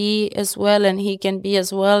can be as well and he can be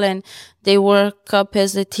as well, and they work up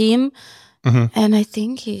as a team. And I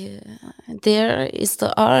think there is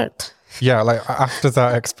the art. Yeah, like after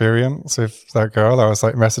that experience with that girl, I was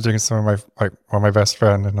like messaging one of my best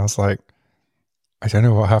friend, and I was like, I don't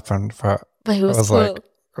know what happened, but But it was was cool. like,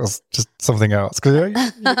 it was just something else. Because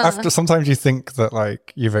after sometimes you think that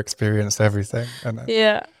like you've experienced everything, and then,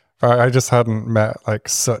 Yeah. but I just hadn't met like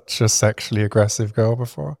such a sexually aggressive girl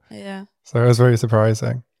before, Yeah. so it was very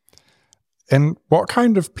surprising. And what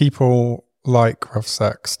kind of people like rough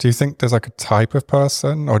sex? Do you think there's like a type of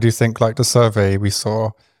person, or do you think like the survey we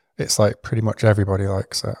saw, it's like pretty much everybody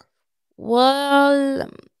likes it? Well,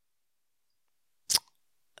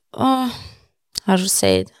 how to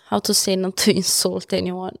say it? How to say not to insult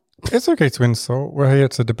anyone? It's okay to insult. We're here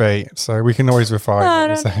to debate, so we can always refine I what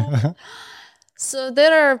we don't say. know. So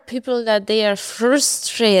there are people that they are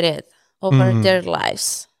frustrated over their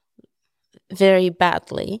lives very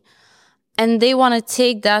badly, and they want to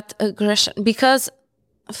take that aggression because,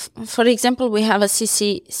 for example, we have a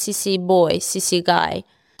CC boy, CC guy.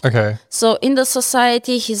 Okay. So in the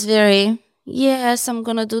society, he's very, yes, I'm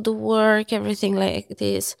gonna do the work, everything like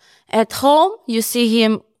this. At home, you see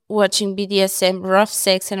him watching BDSM, rough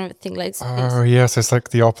sex, and everything like this. Oh yes, it's like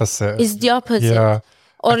the opposite. It's the opposite. Yeah.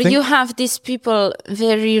 Or you have these people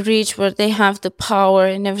very rich where they have the power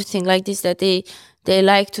and everything like this, that they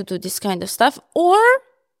like to do this kind of stuff. Or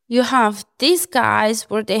you have these guys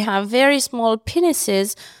where they have very small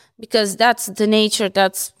penises because that's the nature.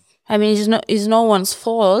 It's no one's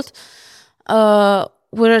fault.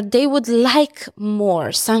 Where they would like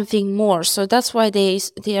something more. So that's why they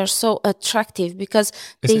are so attractive, because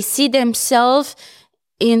they see themselves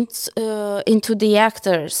into the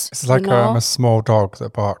actors. It's like a small dog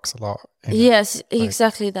that barks a lot. Yes,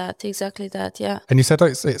 exactly that. Yeah. And you said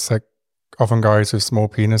it's like often guys with small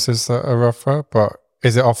penises that are rougher, but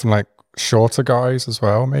is it often like shorter guys as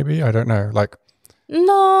well? Maybe, I don't know. Like,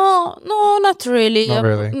 no, not really. Not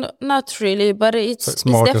really. Not really. But it's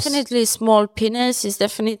definitely small penis. It's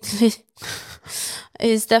definitely.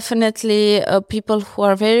 Is definitely people who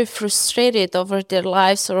are very frustrated over their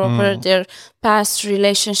lives or over their past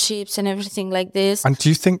relationships and everything like this. And do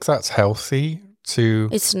you think that's healthy to...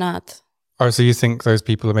 It's not. Oh, so you think those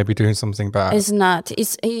people are maybe doing something bad? It's not.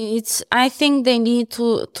 I think they need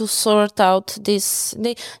to sort out this.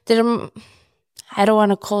 They're, I don't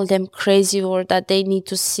want to call them crazy or that they need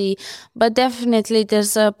to see, but definitely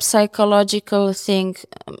there's a psychological thing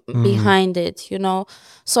behind it,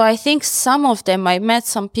 So I think some of them, I met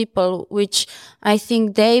some people which I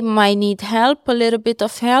think they might need a little bit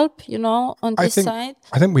of help, on this side.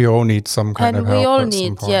 I think we all need some kind of help. And we all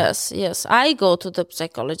need, yes. I go to the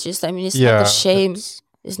psychologist. I mean, it's not a shame.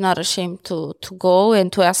 It's not a shame to go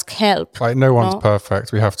and to ask help. Like, no one's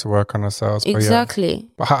perfect. We have to work on ourselves. Exactly.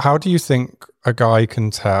 But how do you think a guy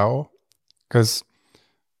can tell? Because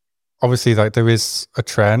obviously, like, there is a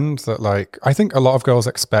trend that, like, I think a lot of girls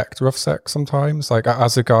expect rough sex sometimes. Like,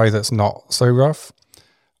 as a guy that's not so rough,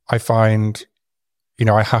 I find,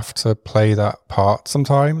 I have to play that part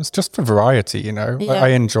sometimes just for variety, Yeah. Like, I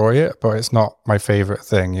enjoy it, but it's not my favorite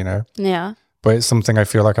thing, Yeah. But it's something I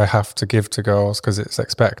feel like I have to give to girls because it's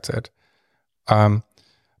expected.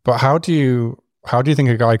 But how do you think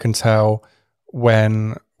a guy can tell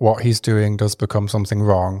when what he's doing does become something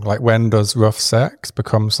wrong? Like, when does rough sex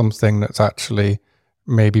become something that's actually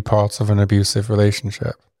maybe part of an abusive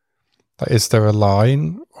relationship? Like, is there a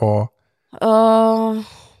line or?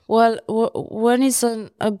 Well, when it's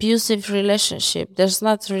an abusive relationship, there's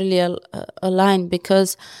not really a line,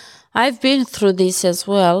 because I've been through this as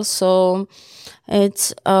well. So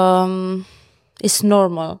it's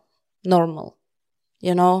normal,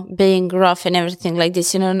 being rough and everything like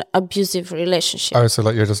this in an abusive relationship. Oh, so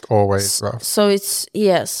like you're just always rough. So it's,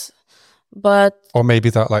 yes, but... Or maybe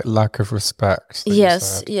that like lack of respect.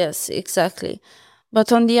 Yes, exactly.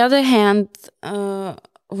 But on the other hand,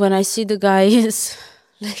 when I see the guy is...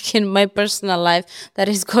 like in my personal life that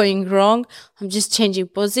is going wrong, I'm just changing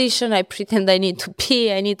position. I pretend I need to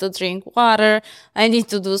pee. I need to drink water. I need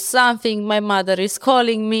to do something. My mother is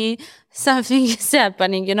calling me. Something is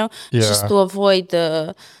happening, just to avoid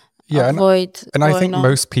and I think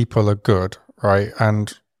most people are good, right?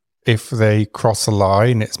 And if they cross a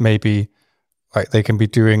line, it's maybe like they can be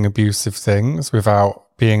doing abusive things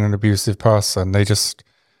without being an abusive person. They just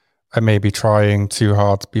are maybe trying too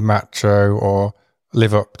hard to be macho or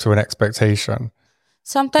live up to an expectation.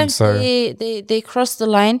 Sometimes they cross the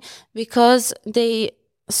line because they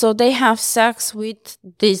have sex with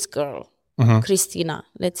this girl, Christina,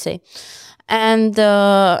 let's say, and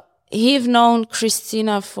he've known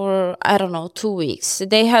Christina for, I don't know, 2 weeks.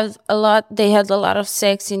 They had a lot of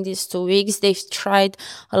sex in these 2 weeks. They've tried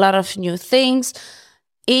a lot of new things.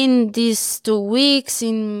 In these 2 weeks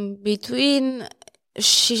in between,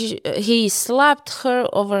 he slapped her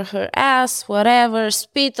over her ass, whatever,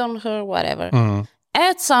 spit on her, whatever.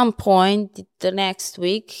 At some point the next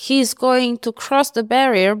week, he's going to cross the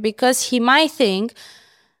barrier because he might think,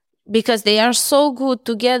 because they are so good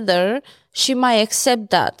together, she might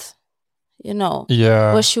accept that,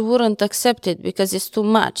 Yeah. but she wouldn't accept it because it's too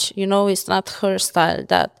much, it's not her style.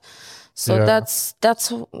 So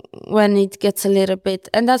that's when it gets a little bit,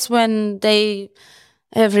 and that's when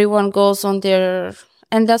everyone goes on their.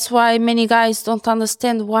 And that's why many guys don't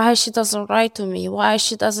understand why she doesn't write to me, why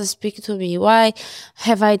she doesn't speak to me, why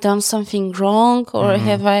have I done something wrong, or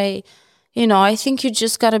have I, I think you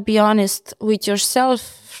just gotta be honest with yourself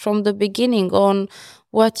from the beginning on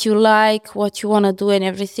what you like, what you want to do and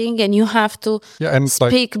everything, and you have to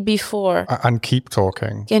speak before. And keep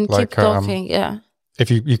talking. And keep talking, yeah.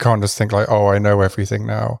 If you can't just think like, oh, I know everything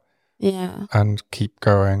now. Yeah. And keep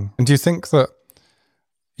going. And do you think that,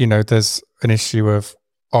 there's an issue of,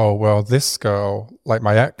 oh, well, this girl, like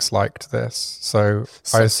my ex liked this, so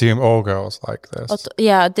I assume all girls like this.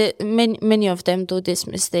 Yeah, many of them do this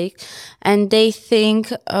mistake. And they think,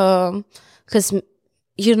 because,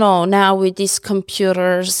 now with these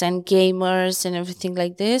computers and gamers and everything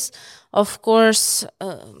like this, of course,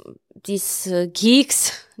 these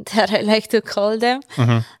geeks that I like to call them,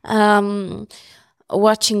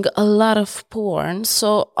 watching a lot of porn,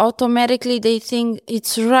 so automatically they think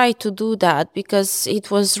it's right to do that because it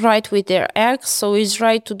was right with their ex, so it's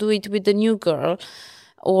right to do it with the new girl,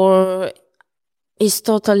 or it's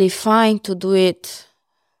totally fine to do it.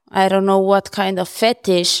 I don't know what kind of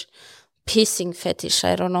fetish, pissing fetish,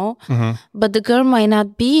 I don't know, but the girl might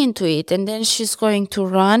not be into it, and then she's going to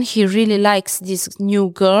run. He really likes this new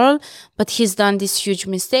girl, but he's done this huge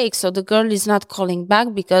mistake, so the girl is not calling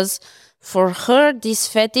back because for her, this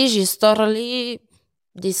fetish is totally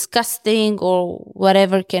disgusting or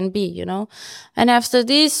whatever can be, And after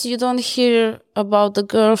this, you don't hear about the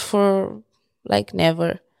girl for like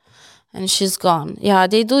never. And she's gone. Yeah,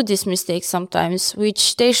 they do this mistake sometimes,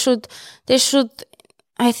 which they should,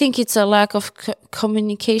 I think it's a lack of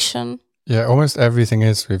communication. Yeah, almost everything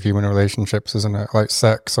is with human relationships, isn't it? Like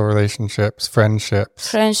sex or relationships,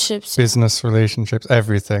 friendships, business relationships,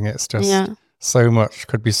 everything. It's just... so much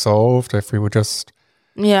could be solved if we were just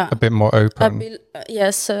a bit more open.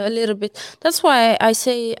 Yes, a little bit. That's why I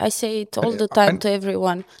say it all the time to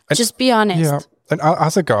everyone. Just be honest. Yeah. And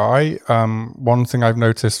as a guy, one thing I've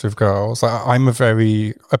noticed with girls, I'm a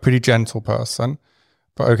pretty gentle person,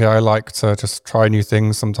 but okay, I like to just try new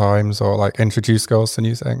things sometimes, or like introduce girls to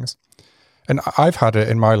new things. And I've had it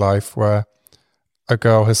in my life where a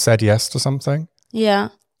girl has said yes to something,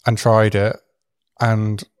 and tried it,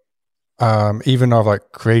 and even though I've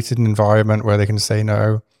like created an environment where they can say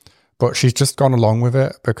no, but she's just gone along with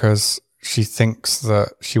it because she thinks that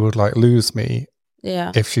she would like lose me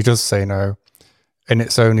if she does say no. And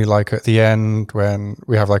it's only like at the end when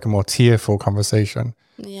we have like a more tearful conversation.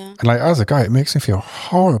 Yeah. And like as a guy, it makes me feel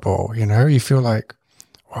horrible, You feel like,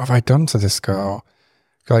 what have I done to this girl?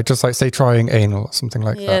 Like just like say trying anal or something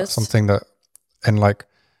like that. Something that, and like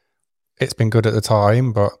it's been good at the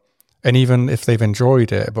time, and even if they've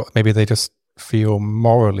enjoyed it, but maybe they just feel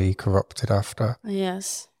morally corrupted after.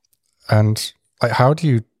 Yes. And like, how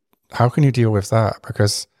can you deal with that?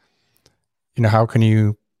 Because, how can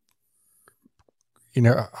you,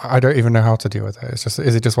 I don't even know how to deal with it.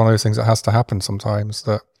 Is it just one of those things that has to happen sometimes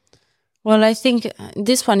that? Well, I think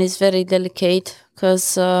this one is very delicate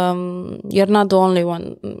because you're not the only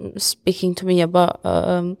one speaking to me about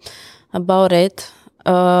it.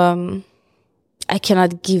 I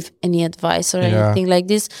cannot give any advice or anything like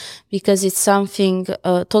this because it's something,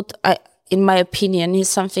 in my opinion, is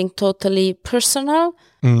something totally personal,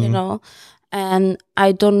 and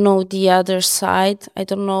I don't know the other side. I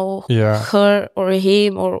don't know her or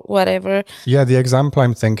him or whatever. Yeah, the example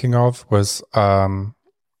I'm thinking of was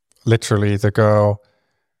literally the girl,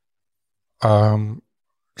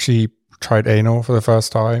 she tried anal for the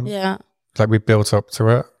first time. Yeah. Like we built up to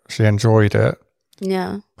it. She enjoyed it.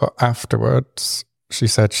 Yeah. But afterwards, she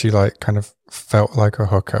said she like kind of felt like a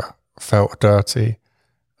hooker, felt dirty.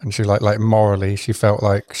 And she like morally, she felt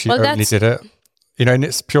like she only did it. And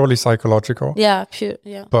it's purely psychological. Yeah, pure,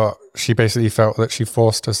 yeah. But she basically felt that she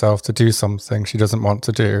forced herself to do something she doesn't want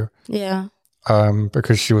to do. Yeah.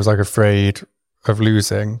 Because she was like afraid of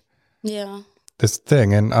losing this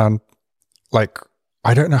thing. And like,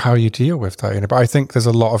 I don't know how you deal with that, but I think there's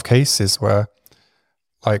a lot of cases where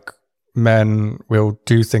like men will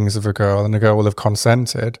do things with a girl and the girl will have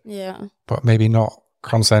consented, Yeah. but maybe not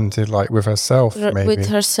consented like with herself, maybe. With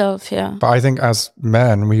herself, yeah. But I think as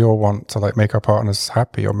men, we all want to like make our partners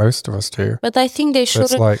happy, or most of us do. But I think they So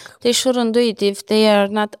it's shouldn't. like, They shouldn't do it if they are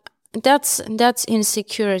not. That's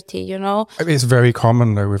insecurity, you know. I mean, it's very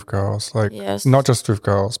common though with girls, like Yes. not just with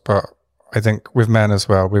girls, but I think with men as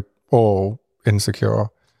well. We're all insecure.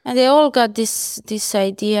 And they all got this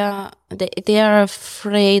idea. They are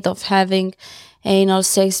afraid of having anal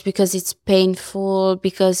sex because it's painful,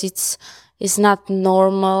 because it's not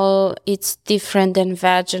normal, it's different than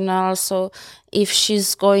vaginal. So if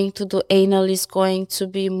she's going to do anal, it's going to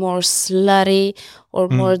be more slutty or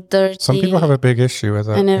more dirty. Some people have a big issue with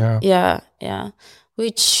it. And yeah.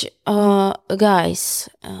 Which, guys,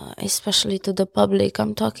 especially to the public,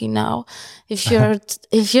 I'm talking now. If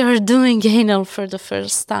you're doing anal for the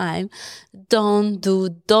first time, don't do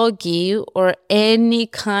doggy or any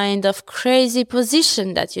kind of crazy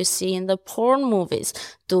position that you see in the porn movies.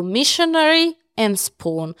 Do missionary and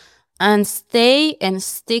spoon. And stay and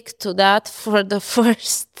stick to that for the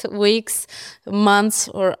first weeks, months,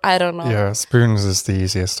 or I don't know. Yeah, spoons is the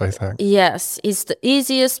easiest, I think. Yes, it's the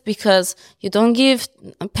easiest because you don't give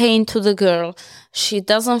pain to the girl. She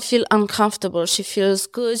doesn't feel uncomfortable. She feels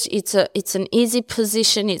good. It's an easy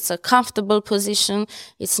position. It's a comfortable position.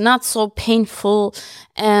 It's not so painful,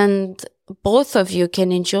 and both of you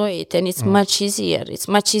can enjoy it. And it's much easier. It's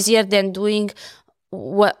much easier than doing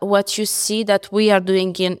what you see that we are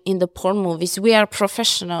doing in the porn movies. We are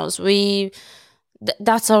professionals.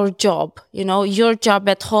 That's our job. You know, your job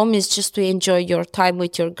at home is just to enjoy your time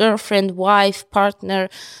with your girlfriend, wife, partner,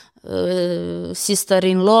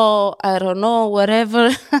 sister-in-law, I don't know,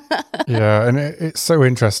 whatever. Yeah, and it's so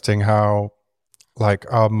interesting how like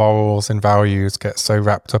our morals and values get so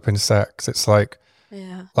wrapped up in sex. It's like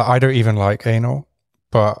I don't even like anal,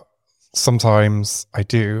 but sometimes I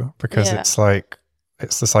do because it's like,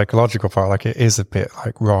 it's the psychological part. Like it is a bit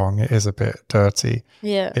like wrong. It is a bit dirty.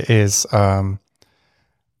 Yeah. It is. And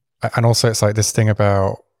also it's like this thing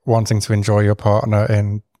about wanting to enjoy your partner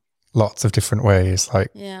in lots of different ways. Like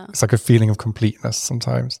it's like a feeling of completeness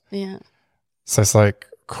sometimes. Yeah. So it's like,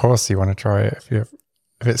 of course you want to try it if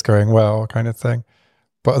it's going well, kind of thing.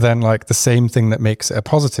 But then like the same thing that makes it a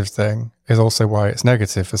positive thing is also why it's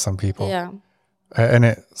negative for some people. Yeah. And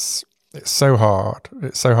it's so hard.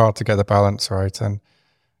 It's so hard to get the balance right. And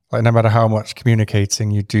like no matter how much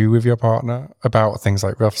communicating you do with your partner about things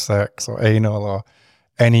like rough sex or anal or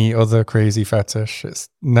any other crazy fetish, it's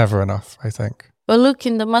never enough, I think. Well, look,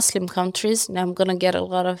 in the Muslim countries, and I'm gonna get a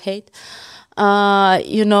lot of hate.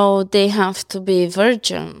 They have to be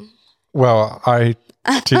virgin. Well, I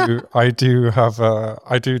do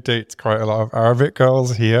date quite a lot of Arabic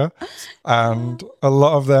girls here, and a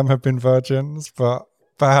lot of them have been virgins, but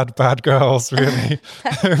bad girls, really,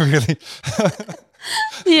 really.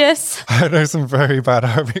 Yes. I know some very bad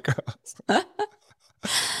Arabic girls.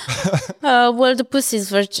 Well, the pussy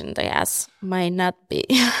is virgin, the ass might not be.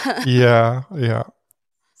 Yeah.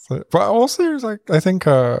 So, but also, like, I think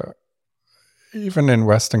even in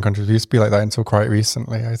Western countries, it used to be like that until quite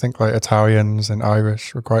recently. I think like Italians and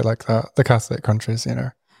Irish were quite like that. The Catholic countries, you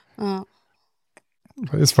know. Oh.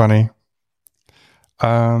 But it's funny.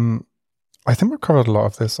 I think we've covered a lot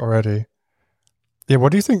of this already. Yeah,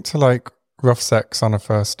 what do you think to like rough sex on a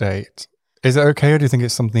first date? Is it okay, or do you think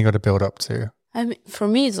it's something you got to build up to? I mean, for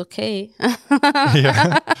me, it's okay.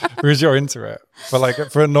 Yeah, because you're into it. But like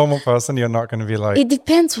for a normal person, you're not going to be like. It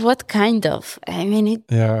depends what kind of. I mean, it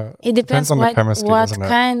depends on the chemistry, what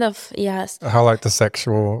kind of. Yes. How like the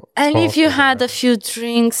sexual. And if you had a few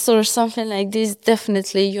drinks or something like this,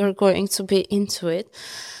 definitely you're going to be into it,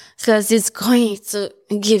 because it's going to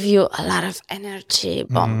give you a lot of energy.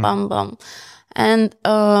 Bum. And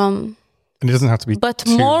it doesn't have to be. But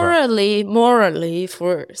morally,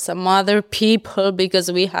 for some other people,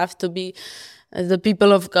 because we have to be the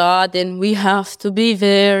people of God, and we have to be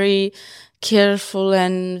very careful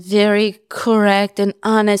and very correct and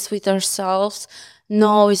honest with ourselves.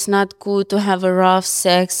 No, it's not good to have a rough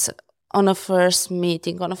sex on a first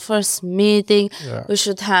meeting. On a first meeting, we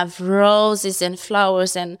should have roses and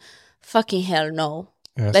flowers, and fucking hell no.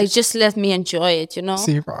 Yes. Like, just let me enjoy it, you know?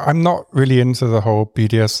 See, I'm not really into the whole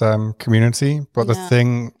BDSM community, but the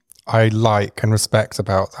thing I like and respect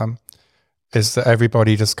about them is that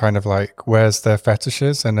everybody just kind of like wears their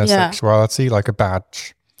fetishes and their sexuality like a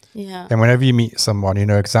badge. Yeah. And whenever you meet someone, you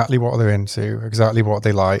know exactly what they're into, exactly what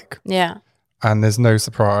they like. Yeah. And there's no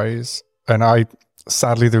surprise. And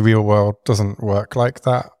sadly, the real world doesn't work like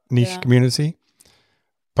that niche community.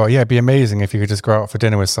 But yeah, it'd be amazing if you could just go out for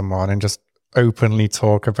dinner with someone and just openly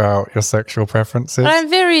talk about your sexual preferences. But I'm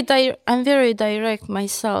very direct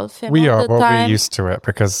myself. And We all are, the well, we're time, used to it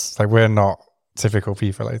because like we're not typical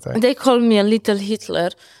people, I think. they call me a little Hitler.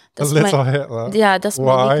 A little Hitler. Yeah, that's my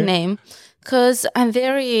Why? nickname. Because I'm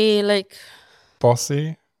very like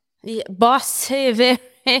Bossy. bossy, very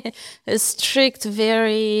strict,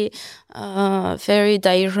 very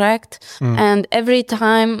direct. And every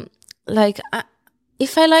time, like,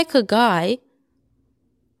 if I like a guy,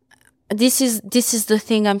 this is the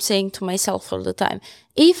thing I'm saying to myself all the time.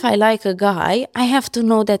 If I like a guy, I have to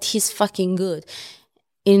know that he's fucking good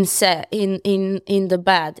in the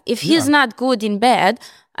bad. If he's not good in bad,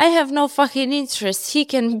 I have no fucking interest. He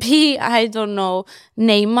can be, I don't know,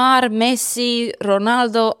 Neymar, Messi,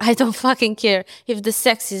 Ronaldo. I don't fucking care. If the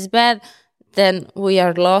sex is bad, then we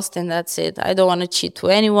are lost and that's it. I don't want to cheat to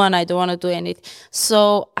anyone. I don't want to do anything.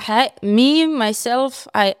 So myself,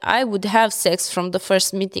 I would have sex from the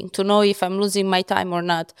first meeting to know if I'm losing my time or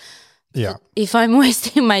not. Yeah. If I'm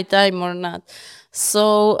wasting my time or not.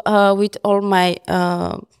 So with all my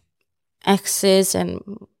exes and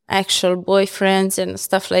actual boyfriends and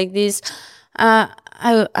stuff like this, I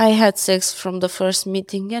had sex from the first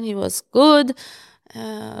meeting and it was good.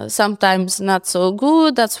 Sometimes not so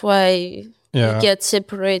good. That's why we get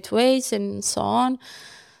separate ways and so on.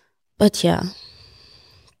 But yeah,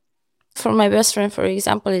 for my best friend, for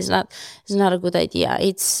example, is not a good idea.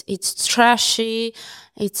 It's trashy.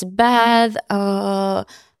 It's bad.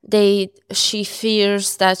 She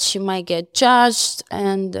fears that she might get judged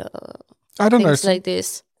and I don't things know. like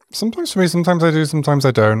this. Sometimes for me, sometimes I do, sometimes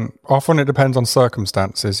I don't. Often it depends on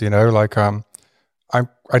circumstances, you know, like I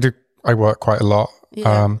work quite a lot.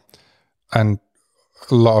 Yeah. And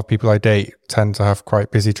a lot of people I date tend to have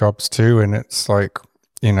quite busy jobs too. And it's like,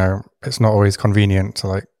 you know, it's not always convenient to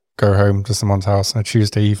like go home to someone's house on a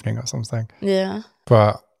Tuesday evening or something. Yeah.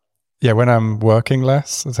 But yeah, when I'm working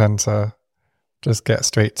less, I tend to just get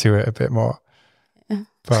straight to it a bit more.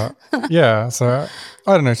 But yeah, so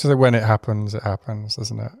I don't know. It's just like when it happens,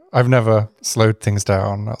 isn't it? I've never slowed things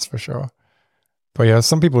down, that's for sure. But yeah,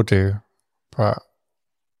 some people do. But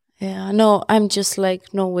yeah, no, I'm just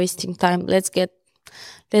like, no wasting time. Let's get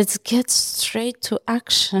straight to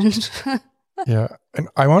action. yeah, and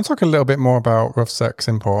I want to talk a little bit more about rough sex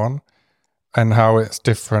in porn and how it's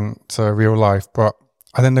different to real life. But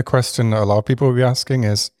I think the question that a lot of people will be asking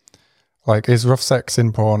is, like, is rough sex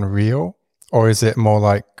in porn real? Or is it more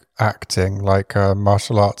like acting, like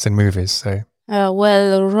martial arts in movies, say?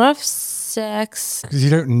 Well, rough sex... Because you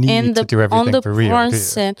don't need to do everything for real, do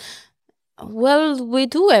you? Well, we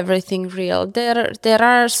do everything real. There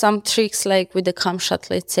are some tricks like with the cum shot,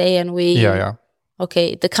 let's say, and we... Yeah.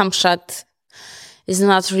 Okay, the cum shot is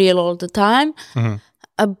not real all the time. Mm-hmm.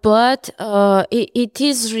 But it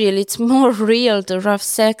is real. It's more real, the rough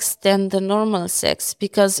sex, than the normal sex.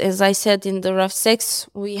 Because as I said, in the rough sex,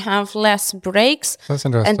 we have less breaks. That's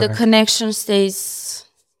interesting. And the connection stays,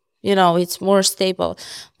 you know, it's more stable.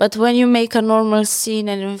 But when you make a normal scene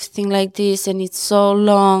and everything like this, and it's so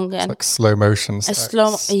long. And it's like slow motion sex.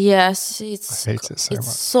 Yes. I hate it so much.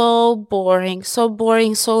 So boring,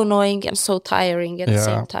 so annoying and so tiring at the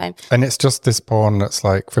same time. And it's just this porn that's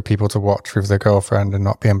like for people to watch with their girlfriend and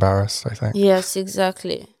not be embarrassed, I think. Yes,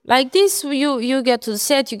 exactly. Like this, you get to the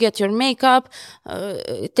set, you get your makeup,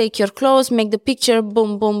 take your clothes, make the picture,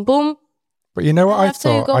 boom, boom, boom. But you know what I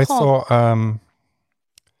thought? I thought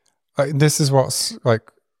this is why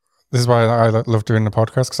I love doing the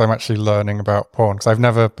podcast, because I'm actually learning about porn, because I've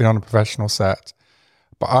never been on a professional set.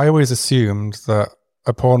 But I always assumed that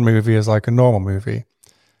a porn movie is like a normal movie.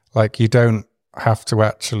 Like you don't have to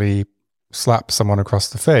actually slap someone across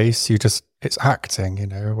the face. It's acting, you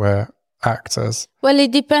know, we're actors. Well,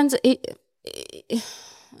 it depends. We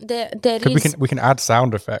can add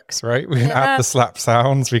sound effects, right? We can add the slap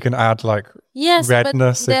sounds. We can add like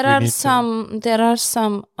redness. But there are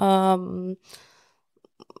some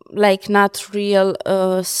like not real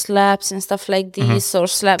slaps and stuff like this, or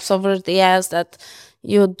slaps over the ass that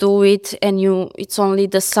you do it and it's only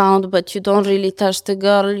the sound, but you don't really touch the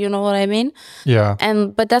girl. You know what I mean? Yeah.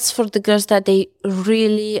 But that's for the girls that they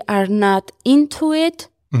really are not into it.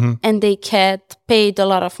 And they get paid a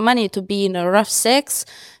lot of money to be in a rough sex,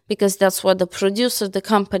 because that's what the producer, the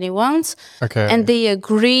company wants. Okay. And they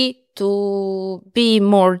agree to be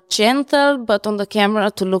more gentle, but on the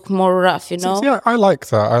camera to look more rough, you know? So, yeah, I like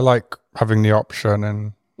that. I like having the option.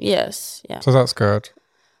 And yes, yeah. So that's good.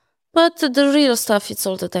 But the real stuff, it's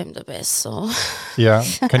all the time the best, so... Yeah.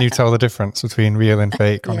 Can you tell the difference between real and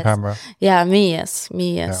fake on camera? Yeah, me, yes.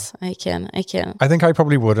 Yeah. I can. I think I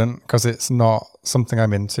probably wouldn't, because it's not something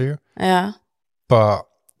I'm into. Yeah. But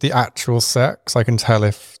the actual sex, I can tell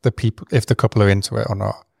if the couple are into it or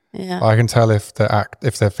not. Yeah. I can tell if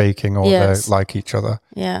they're faking or Yes. they like each other.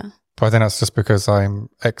 Yeah. But I think that's just because I'm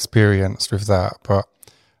experienced with that. But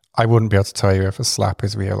I wouldn't be able to tell you if a slap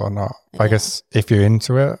is real or not. But I guess if you're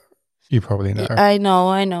into it, you probably know. I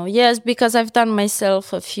know. Yes, because I've done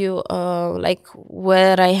myself a few, like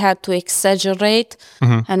where I had to exaggerate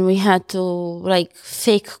and we had to like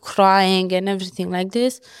fake crying and everything like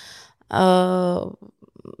this.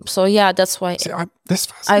 So yeah, that's why. See, this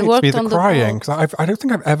fascinates me, the crying, because I don't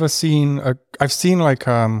think I've ever seen I've seen like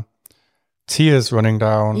tears running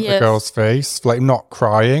down a girl's face, like not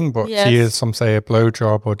crying, but tears from say a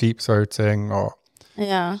blowjob or deep throating or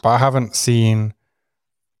but I haven't seen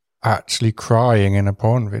actually crying in a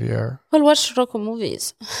porn video. Well, watch Rocco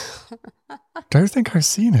movies. Don't think I've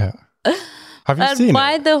seen it. Have you seen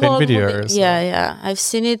it the whole in videos? Movie. Yeah, I've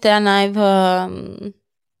seen it and I've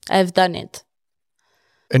done it.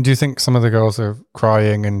 And do you think some of the girls are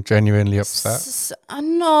crying and genuinely upset?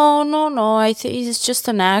 No. I think it's just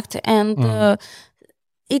an act, and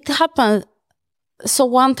it happened. So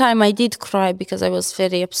one time I did cry because I was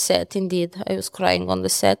very upset. Indeed, I was crying on the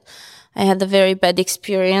set. I had a very bad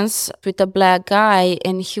experience with a black guy,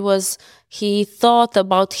 and he thought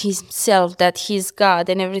about himself that he's God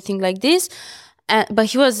and everything like this. But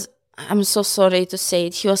he was, I'm so sorry to say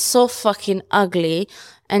it, he was so fucking ugly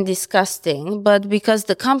and disgusting. But because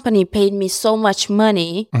the company paid me so much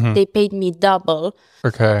money, they paid me double.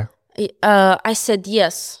 Okay. I said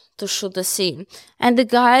yes to shoot the scene. And the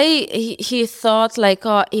guy, he thought like,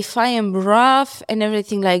 oh, if I am rough and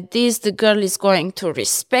everything like this, the girl is going to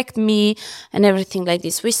respect me and everything like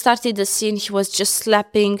this. We started the scene. He was just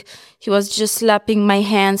slapping my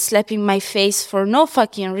hand, slapping my face for no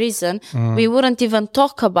fucking reason. We wouldn't even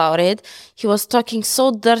talk about it. He was talking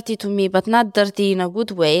so dirty to me, but not dirty in a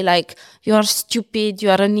good way. Like, you are stupid,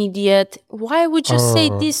 you are an idiot. Why would you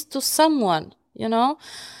say this to someone, you know?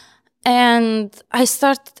 And I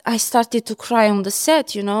started to cry on the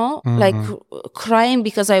set, you know, like crying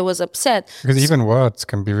because I was upset. Because even words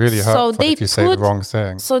can be really hurtful if you say the wrong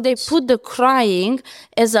thing. So they put the crying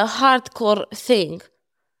as a hardcore thing,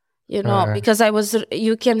 you know, because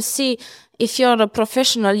you can see, if you're a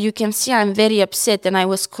professional, you can see I'm very upset and I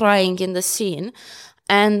was crying in the scene.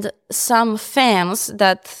 And some fans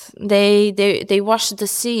that they watched the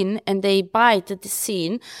scene and they bite the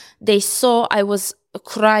scene, they saw I was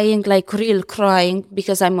crying, like real crying,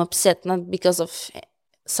 because I'm upset, not because of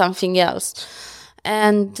something else.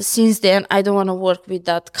 And since then, I don't want to work with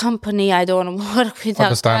that company. I don't want to work with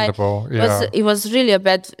that guy. Understandable, yeah. It was really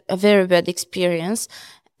a very bad experience.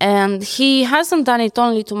 And he hasn't done it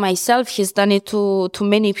only to myself. He's done it to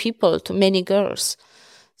many people, to many girls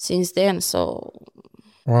since then. So,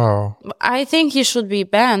 wow. I think he should be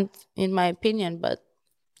banned, in my opinion. But,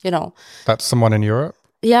 you know. That's someone in Europe?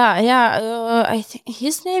 Yeah. I think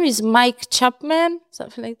his name is Mike Chapman,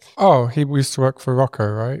 something like that. Oh, he used to work for Rocco,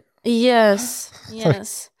 right? Yes.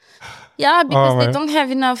 Yeah, because they don't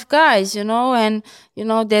have enough guys, you know, and, you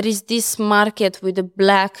know, there is this market with the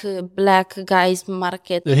black guys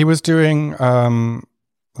market. Yeah, he was doing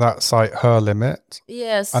that site, Her Limit.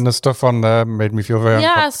 Yes. And the stuff on there made me feel very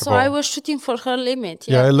uncomfortable. Yeah, so I was shooting for Her Limit.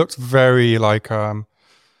 Yeah, it looked very like, I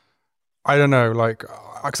don't know, like,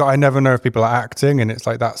 because I never know if people are acting, and it's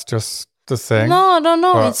like that's just the thing. No,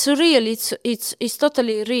 but it's real. It's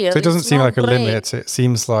totally real. So it doesn't seem like a limit. It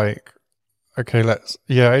seems like, okay,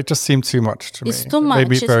 it just seemed too much to me. It's too much. It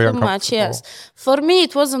made me very uncomfortable. Much, yes. For me,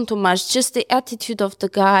 it wasn't too much. Just the attitude of the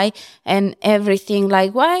guy and everything.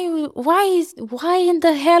 Like, why in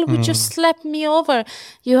the hell would you slap me over?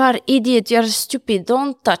 You are idiot. You are stupid.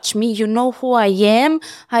 Don't touch me. You know who I am.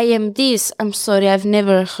 I am this. I'm sorry. I've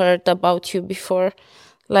never heard about you before.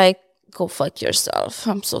 Like, go fuck yourself.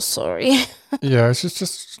 I'm so sorry. Yeah, it's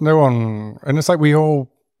just no one. And it's like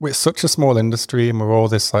we're such a small industry, and we're all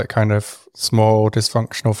this like kind of small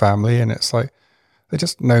dysfunctional family, and it's like there's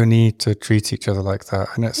just no need to treat each other like that.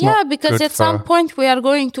 And it's not because good at some point we are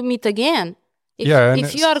going to meet again.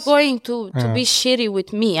 If you are going to be shitty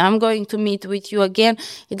with me, I'm going to meet with you again.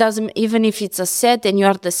 It doesn't, even if it's a set and you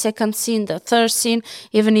are the second scene, the third scene,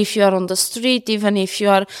 even if you are on the street, even if you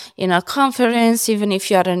are in a conference, even if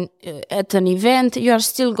you are at an event, you are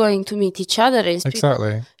still going to meet each other. And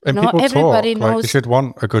Exactly. And people everybody talk, like, knows. you should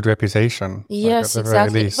want a good reputation. Yes, like, at the very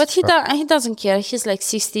exactly. least, But he doesn't care. He's like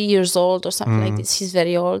 60 years old or something like this. He's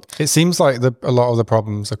very old. It seems like a lot of the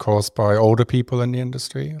problems are caused by older people in the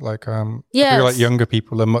industry. Like, I feel like younger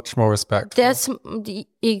people are much more respectful. That's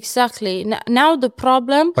exactly. Now the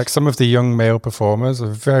problem. Like, some of the young male performers are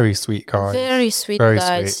very sweet guys. Very sweet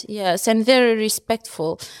guys. Yes, and very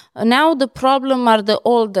respectful. Now the problem are the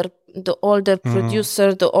older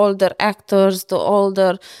producer, the older actors, the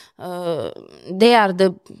older. They are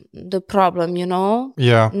the problem,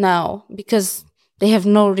 Yeah. Now, because they have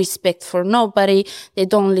no respect for nobody. They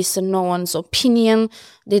don't listen no one's opinion.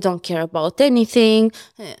 They don't care about anything.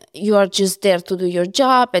 You are just there to do your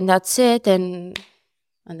job, and that's it. And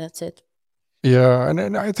that's it. Yeah,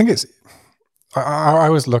 and I think it's. I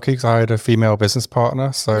was lucky because I had a female business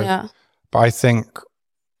partner. So, yeah. But I think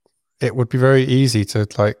it would be very easy to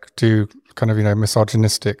like do kind of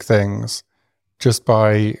misogynistic things just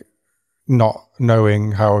by not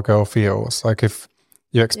knowing how a girl feels. Like, if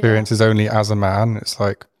your experience is only as a man, it's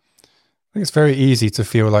like, I think it's very easy to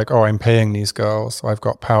feel like, oh, I'm paying these girls, so I've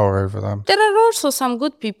got power over them. There are also some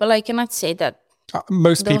good people. I cannot say that.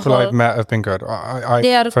 Most people I've met have been good.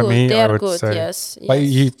 They are for good. me, they I are would good. say, yes. like,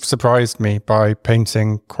 you surprised me by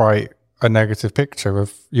painting quite a negative picture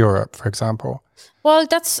of Europe, for example. Well,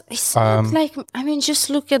 it's not like, I mean, just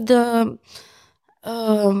look at the.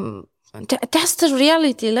 That's the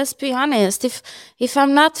reality. Let's be honest. If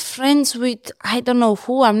I'm not friends with I don't know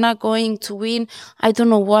who, I'm not going to win I don't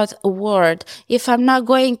know what award. If I'm not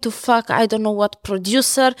going to fuck I don't know what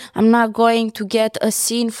producer, I'm not going to get a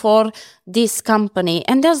scene for this company.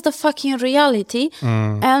 And that's the fucking reality.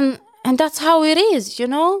 And that's how it is,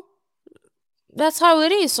 That's how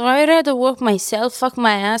it is. So I rather work myself, fuck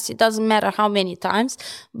my ass. It doesn't matter how many times,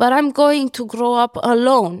 but I'm going to grow up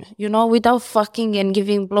alone, without fucking and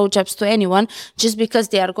giving blowjobs to anyone just because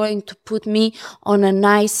they are going to put me on a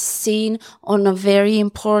nice scene, on a very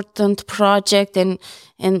important project and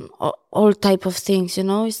all type of things,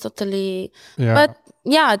 It's totally, but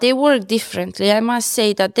yeah, they work differently. I must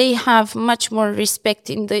say that they have much more respect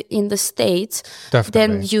in the States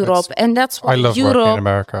than Europe, and that's why I love working in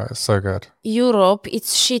America. It's so good. Europe,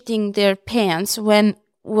 it's shitting their pants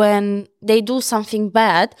when they do something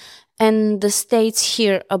bad, and the States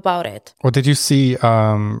hear about it. Well, did you see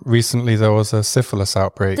recently there was a syphilis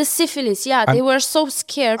outbreak? The syphilis, yeah, they were so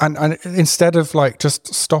scared. And instead of like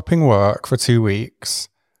just stopping work for 2 weeks,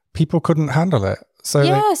 people couldn't handle it. So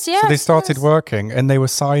so they started working, and they were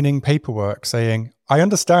signing paperwork saying, I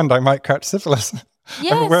understand I might catch syphilis.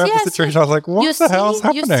 The situation, I was like, what the hell's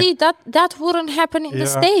happening? You see, that wouldn't happen in the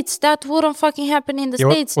States. That wouldn't fucking happen in the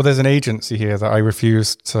States. Well, there's an agency here that I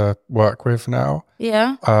refuse to work with now.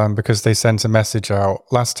 Yeah. Because they sent a message out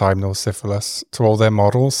last time there was syphilis to all their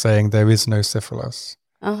models saying there is no syphilis.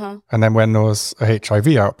 And then when there was a HIV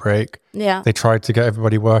outbreak, they tried to get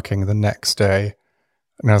everybody working the next day.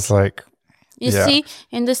 And I was like, You see,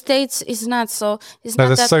 in the States, it's not so. It's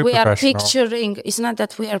not that we are picturing. It's not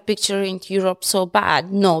that we are picturing Europe so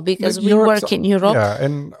bad. No, because we work in Europe. Yeah,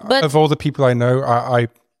 and of all the people I know,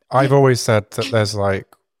 I've always said that there's like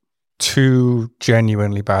 2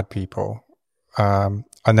 genuinely bad people,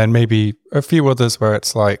 and then maybe a few others where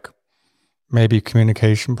it's like maybe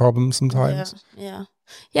communication problems sometimes. Yeah.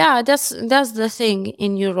 That's the thing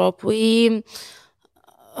in Europe. We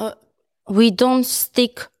don't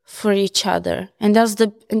stick for each other, and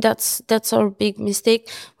that's our big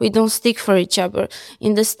mistake. We don't stick for each other.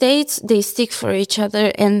 In the States, they stick for each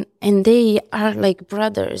other, and they are like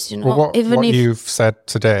brothers, Well, what you've said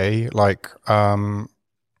today, like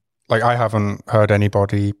I haven't heard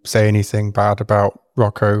anybody say anything bad about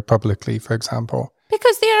Rocco publicly, for example,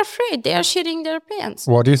 because they are afraid. They are shitting their pants.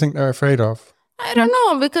 What do you think they're afraid of? I don't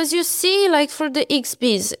know, because you see, like for the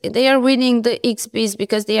XBs, they are winning the XBs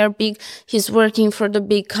because they are big. He's working for the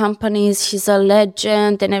big companies. He's a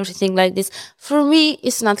legend and everything like this. For me,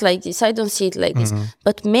 it's not like this. I don't see it like this.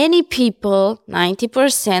 But many people,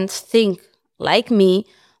 90%, think like me,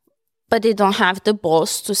 but they don't have the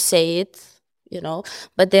balls to say it,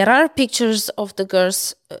 But there are pictures of the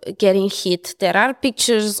girls getting hit. There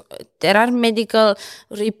are medical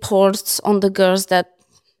reports on the girls that,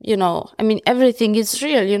 I mean, everything is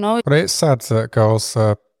real, But it's sad that girls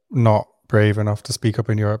are not brave enough to speak up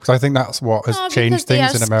in Europe. Because I think that's what has changed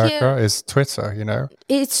things in America is Twitter,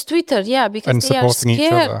 It's Twitter, yeah, because and they are supporting each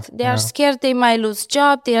scared. other. They are scared they might lose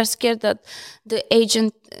job. They are scared that the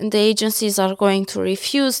agencies are going to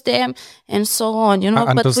refuse them and so on,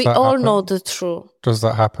 And but we all know the truth. Does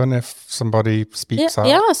that happen if somebody speaks out?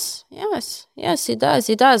 Yes, it does.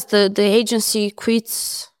 It does. The agency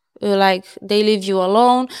quits like they leave you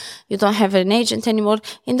alone. You don't have an agent anymore.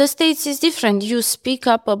 In the States, it's different. You speak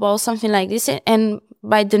up about something like this, and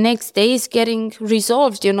by the next day, it's getting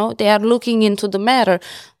resolved. They are looking into the matter.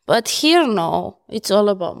 But here, no, it's all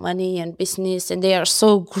about money and business, and they are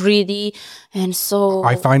so greedy and so.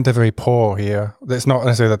 I find they're very poor here. It's not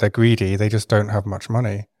necessarily that they're greedy; they just don't have much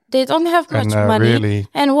money. They don't have much money. Really...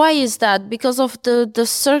 And why is that? Because of the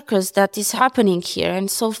circus that is happening here,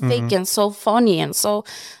 and so fake and so funny and so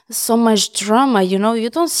much drama. You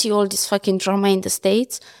don't see all this fucking drama in the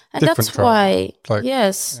States, and Different that's drama. why.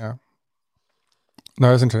 Yes. Yeah.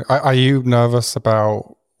 No, it's interesting. Are you nervous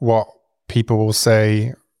about what people will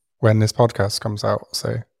say when this podcast comes out?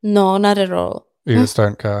 Say no, not at all. You just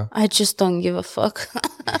don't care. I just don't give a fuck.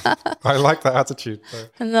 I like that attitude,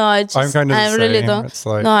 though. No, I'm kind of the really same. Don't. It's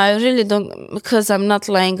like... No, I really don't, because I'm not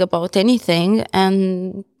lying about anything,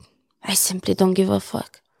 and I simply don't give a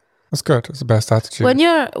fuck. That's good. It's the best attitude.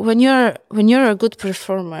 When you're a good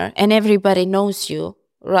performer and everybody knows you,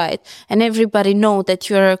 right? And everybody know that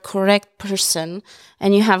you're a correct person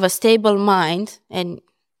and you have a stable mind and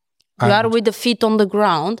you are with the feet on the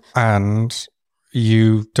ground. And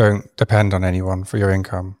you don't depend on anyone for your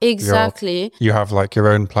income. Exactly. You have like your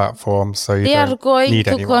own platform, so they are going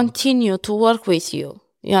to continue to work with you.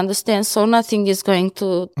 You understand? So nothing is going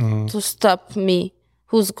to stop me.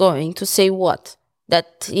 Who's going to say what?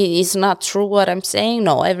 That is not true what I'm saying?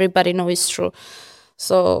 No, everybody knows it's true.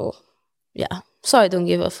 So, yeah. So I don't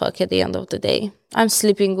give a fuck at the end of the day. I'm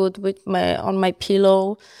sleeping good on my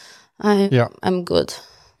pillow. I'm good.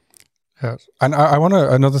 Yeah, and I want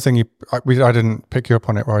to, another thing, I didn't pick you up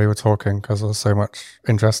on it while you were talking because there was so much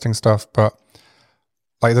interesting stuff, but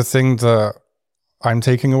like the thing that I'm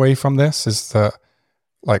taking away from this is that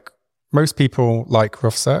like most people like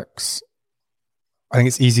rough sex. I think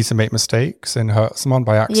it's easy to make mistakes and hurt someone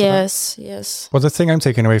by accident. Yes. But the thing I'm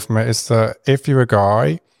taking away from it is that if you're a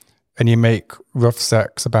guy and you make rough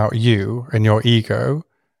sex about you and your ego,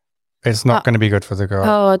 it's not going to be good for the girl.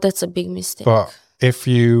 Oh, that's a big mistake. But if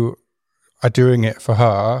you are doing it for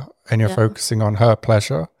her and you're focusing on her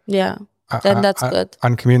pleasure, then that's good.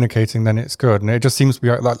 And communicating, then it's good. And it just seems to be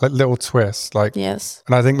like little twists. Like, yes.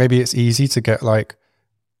 And I think maybe it's easy to get like,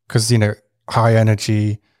 because, high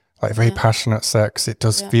energy, like very passionate sex, it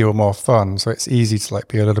does feel more fun. So it's easy to like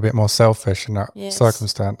be a little bit more selfish in that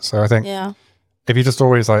circumstance. So I think if you're just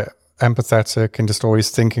always like empathetic and just always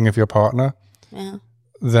thinking of your partner,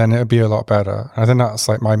 then it'll be a lot better. And I think that's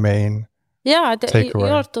like my main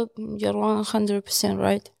takeaway. You're 100%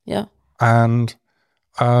 right. Yeah. And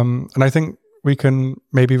I think we can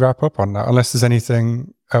maybe wrap up on that, unless there's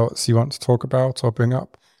anything else you want to talk about or bring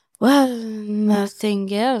up. Well,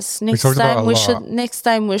 nothing else. Next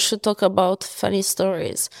time we should talk about funny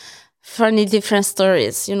stories, funny different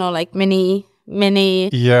stories. Like many.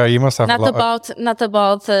 Yeah, you must have not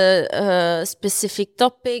about a specific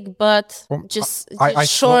topic, but just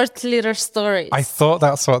short little stories. I thought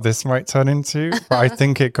that's what this might turn into, but I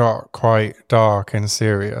think it got quite dark and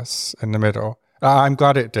serious in the middle. I'm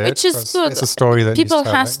glad it did. Which is good. It's a story that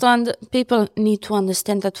people need to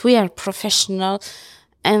understand that we are professional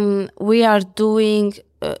and we are doing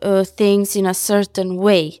things in a certain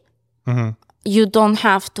way. Mm-hmm. You don't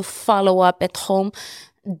have to follow up at home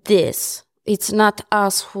this. It's not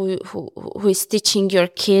us who is teaching your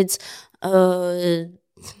kids, I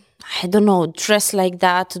don't know, dress like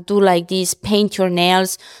that, do like this, paint your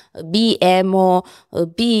nails, be emo,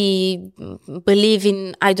 believe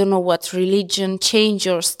in, I don't know what religion, change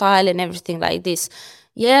your style and everything like this.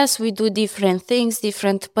 Yes, we do different things,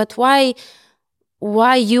 but why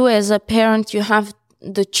you as a parent, you have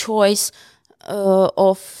the choice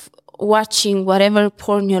of watching whatever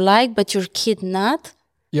porn you like, but your kid not?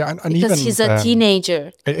 Yeah, and because even he's a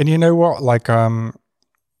teenager. And you know what? Like, I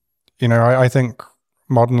think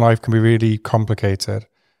modern life can be really complicated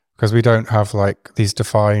because we don't have like these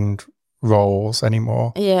defined roles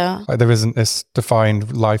anymore. Yeah. Like there isn't this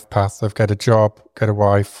defined life path of get a job, get a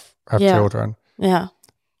wife, have children. Yeah.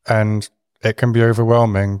 And it can be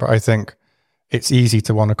overwhelming, but I think it's easy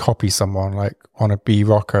to want to copy someone, like want to be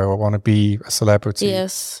Rocco or want to be a celebrity.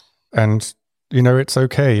 Yes. And, it's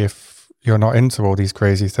okay if you're not into all these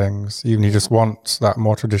crazy things. You just want that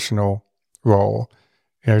more traditional role.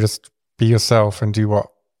 Just be yourself and do what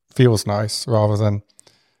feels nice rather than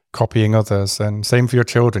copying others. And same for your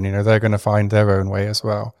children, they're going to find their own way as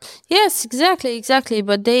well. Yes, exactly.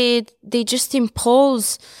 But they just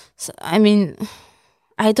impose. I mean,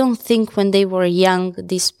 I don't think when they were young,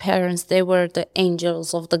 these parents, they were the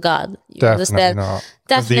angels of the God. You understand? Not.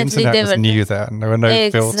 Definitely the internet was new then. There were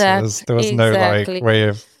no filters. There was no way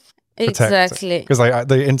of protecting. Because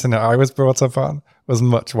the internet I was brought up on was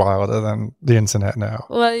much wilder than the internet now.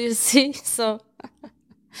 Well, you see, so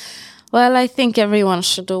well, I think everyone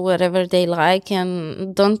should do whatever they like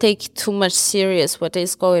and don't take too much serious what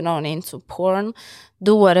is going on into porn.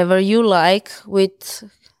 Do whatever you like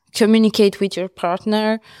communicate with your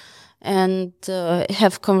partner and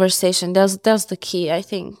have conversation. That's the key, I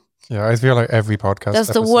think. Yeah, I feel like every podcast.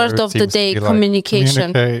 That's the word of the day,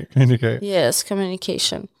 communication. Communicate. Yes,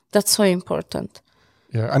 communication. That's so important.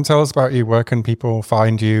 Yeah, and tell us about you. Where can people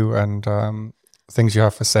find you and things you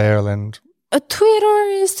have for sale and Twitter,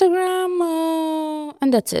 Instagram,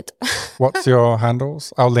 and that's it. what's your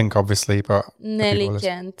handles? I'll link obviously, but Nelly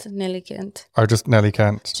Kent. Oh, just Nelly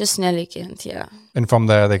Kent. Just Nelly Kent, yeah. And from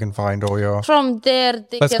there they can find all your. From there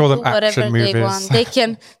they Let's can call do them whatever action they movies.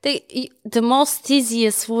 want. The most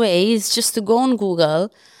easiest way is just to go on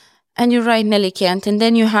Google and you write Nelly Kent, and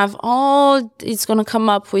then you have it's gonna come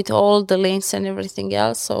up with all the links and everything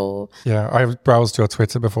else. So yeah, I browsed your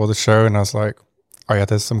Twitter before the show and I was like, oh yeah,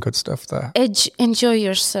 there's some good stuff there. Enjoy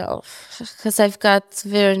yourself, because I've got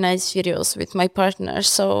very nice videos with my partner.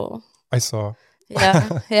 So I saw.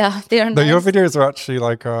 Yeah, they are No, nice. your videos are actually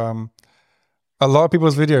like a lot of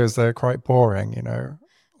people's videos. They're quite boring, you know.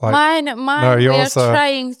 Like Mine. no, We are yours are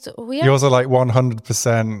trying to. yours are like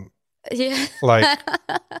 100%. Yeah.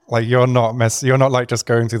 Like you're not You're not like just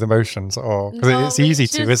going through the motions, or because No, it's easy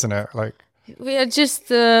to, isn't it? Like we are just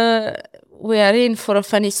we are in for a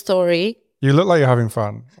funny story. you look like you're having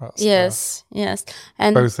fun. That's, Yes,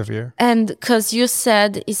 and both of you. And because you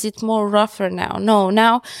said, is it more rougher now? No,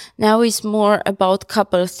 now it's more about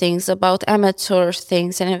couple things, about amateur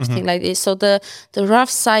things and everything like this. So the rough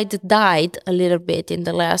side died a little bit in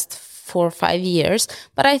the last 4 or 5 years,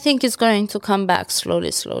 but I think it's going to come back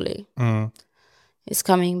slowly. It's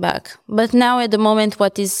coming back. But now at the moment,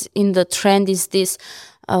 what is in the trend is this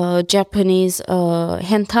Japanese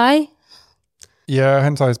hentai. Yeah,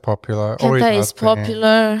 hentai is popular. Always Hentai has is been, yeah.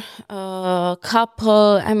 popular.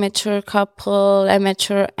 Couple,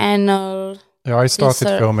 amateur, anal. Yeah, I started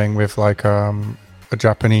These are- filming with like a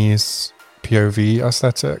Japanese POV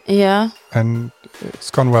aesthetic, Yeah. and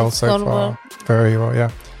it's gone well so gone far. well. Very well,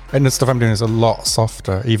 yeah. And the stuff I'm doing is a lot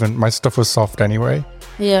softer. Even my stuff was soft anyway,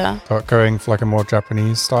 Yeah. but going for like a more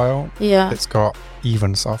Japanese style, Yeah. it's got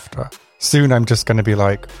even softer. Soon I'm just going to be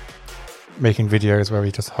like making videos where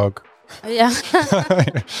we just hug. Yeah.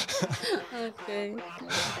 Okay.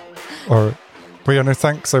 But yeah, no,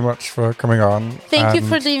 thanks so much for coming on. Thank you And,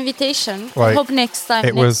 for the invitation. I like, hope next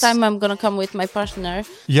time I'm gonna come with my partner.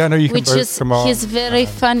 Yeah, no, you can Which both is come on. he's very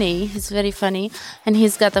funny. He's very funny, and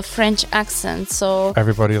he's got a French accent. So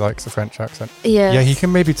Everybody likes a French accent. yes. Yeah, he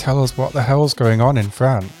can maybe tell us what the hell's going on in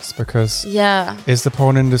France, because Yeah, is the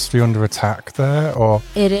porn industry under attack there, or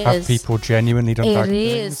it have is. people genuinely done It bad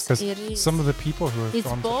is, things? it Because is. some of the people who have It's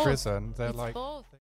gone both. to prison, they're It's like both.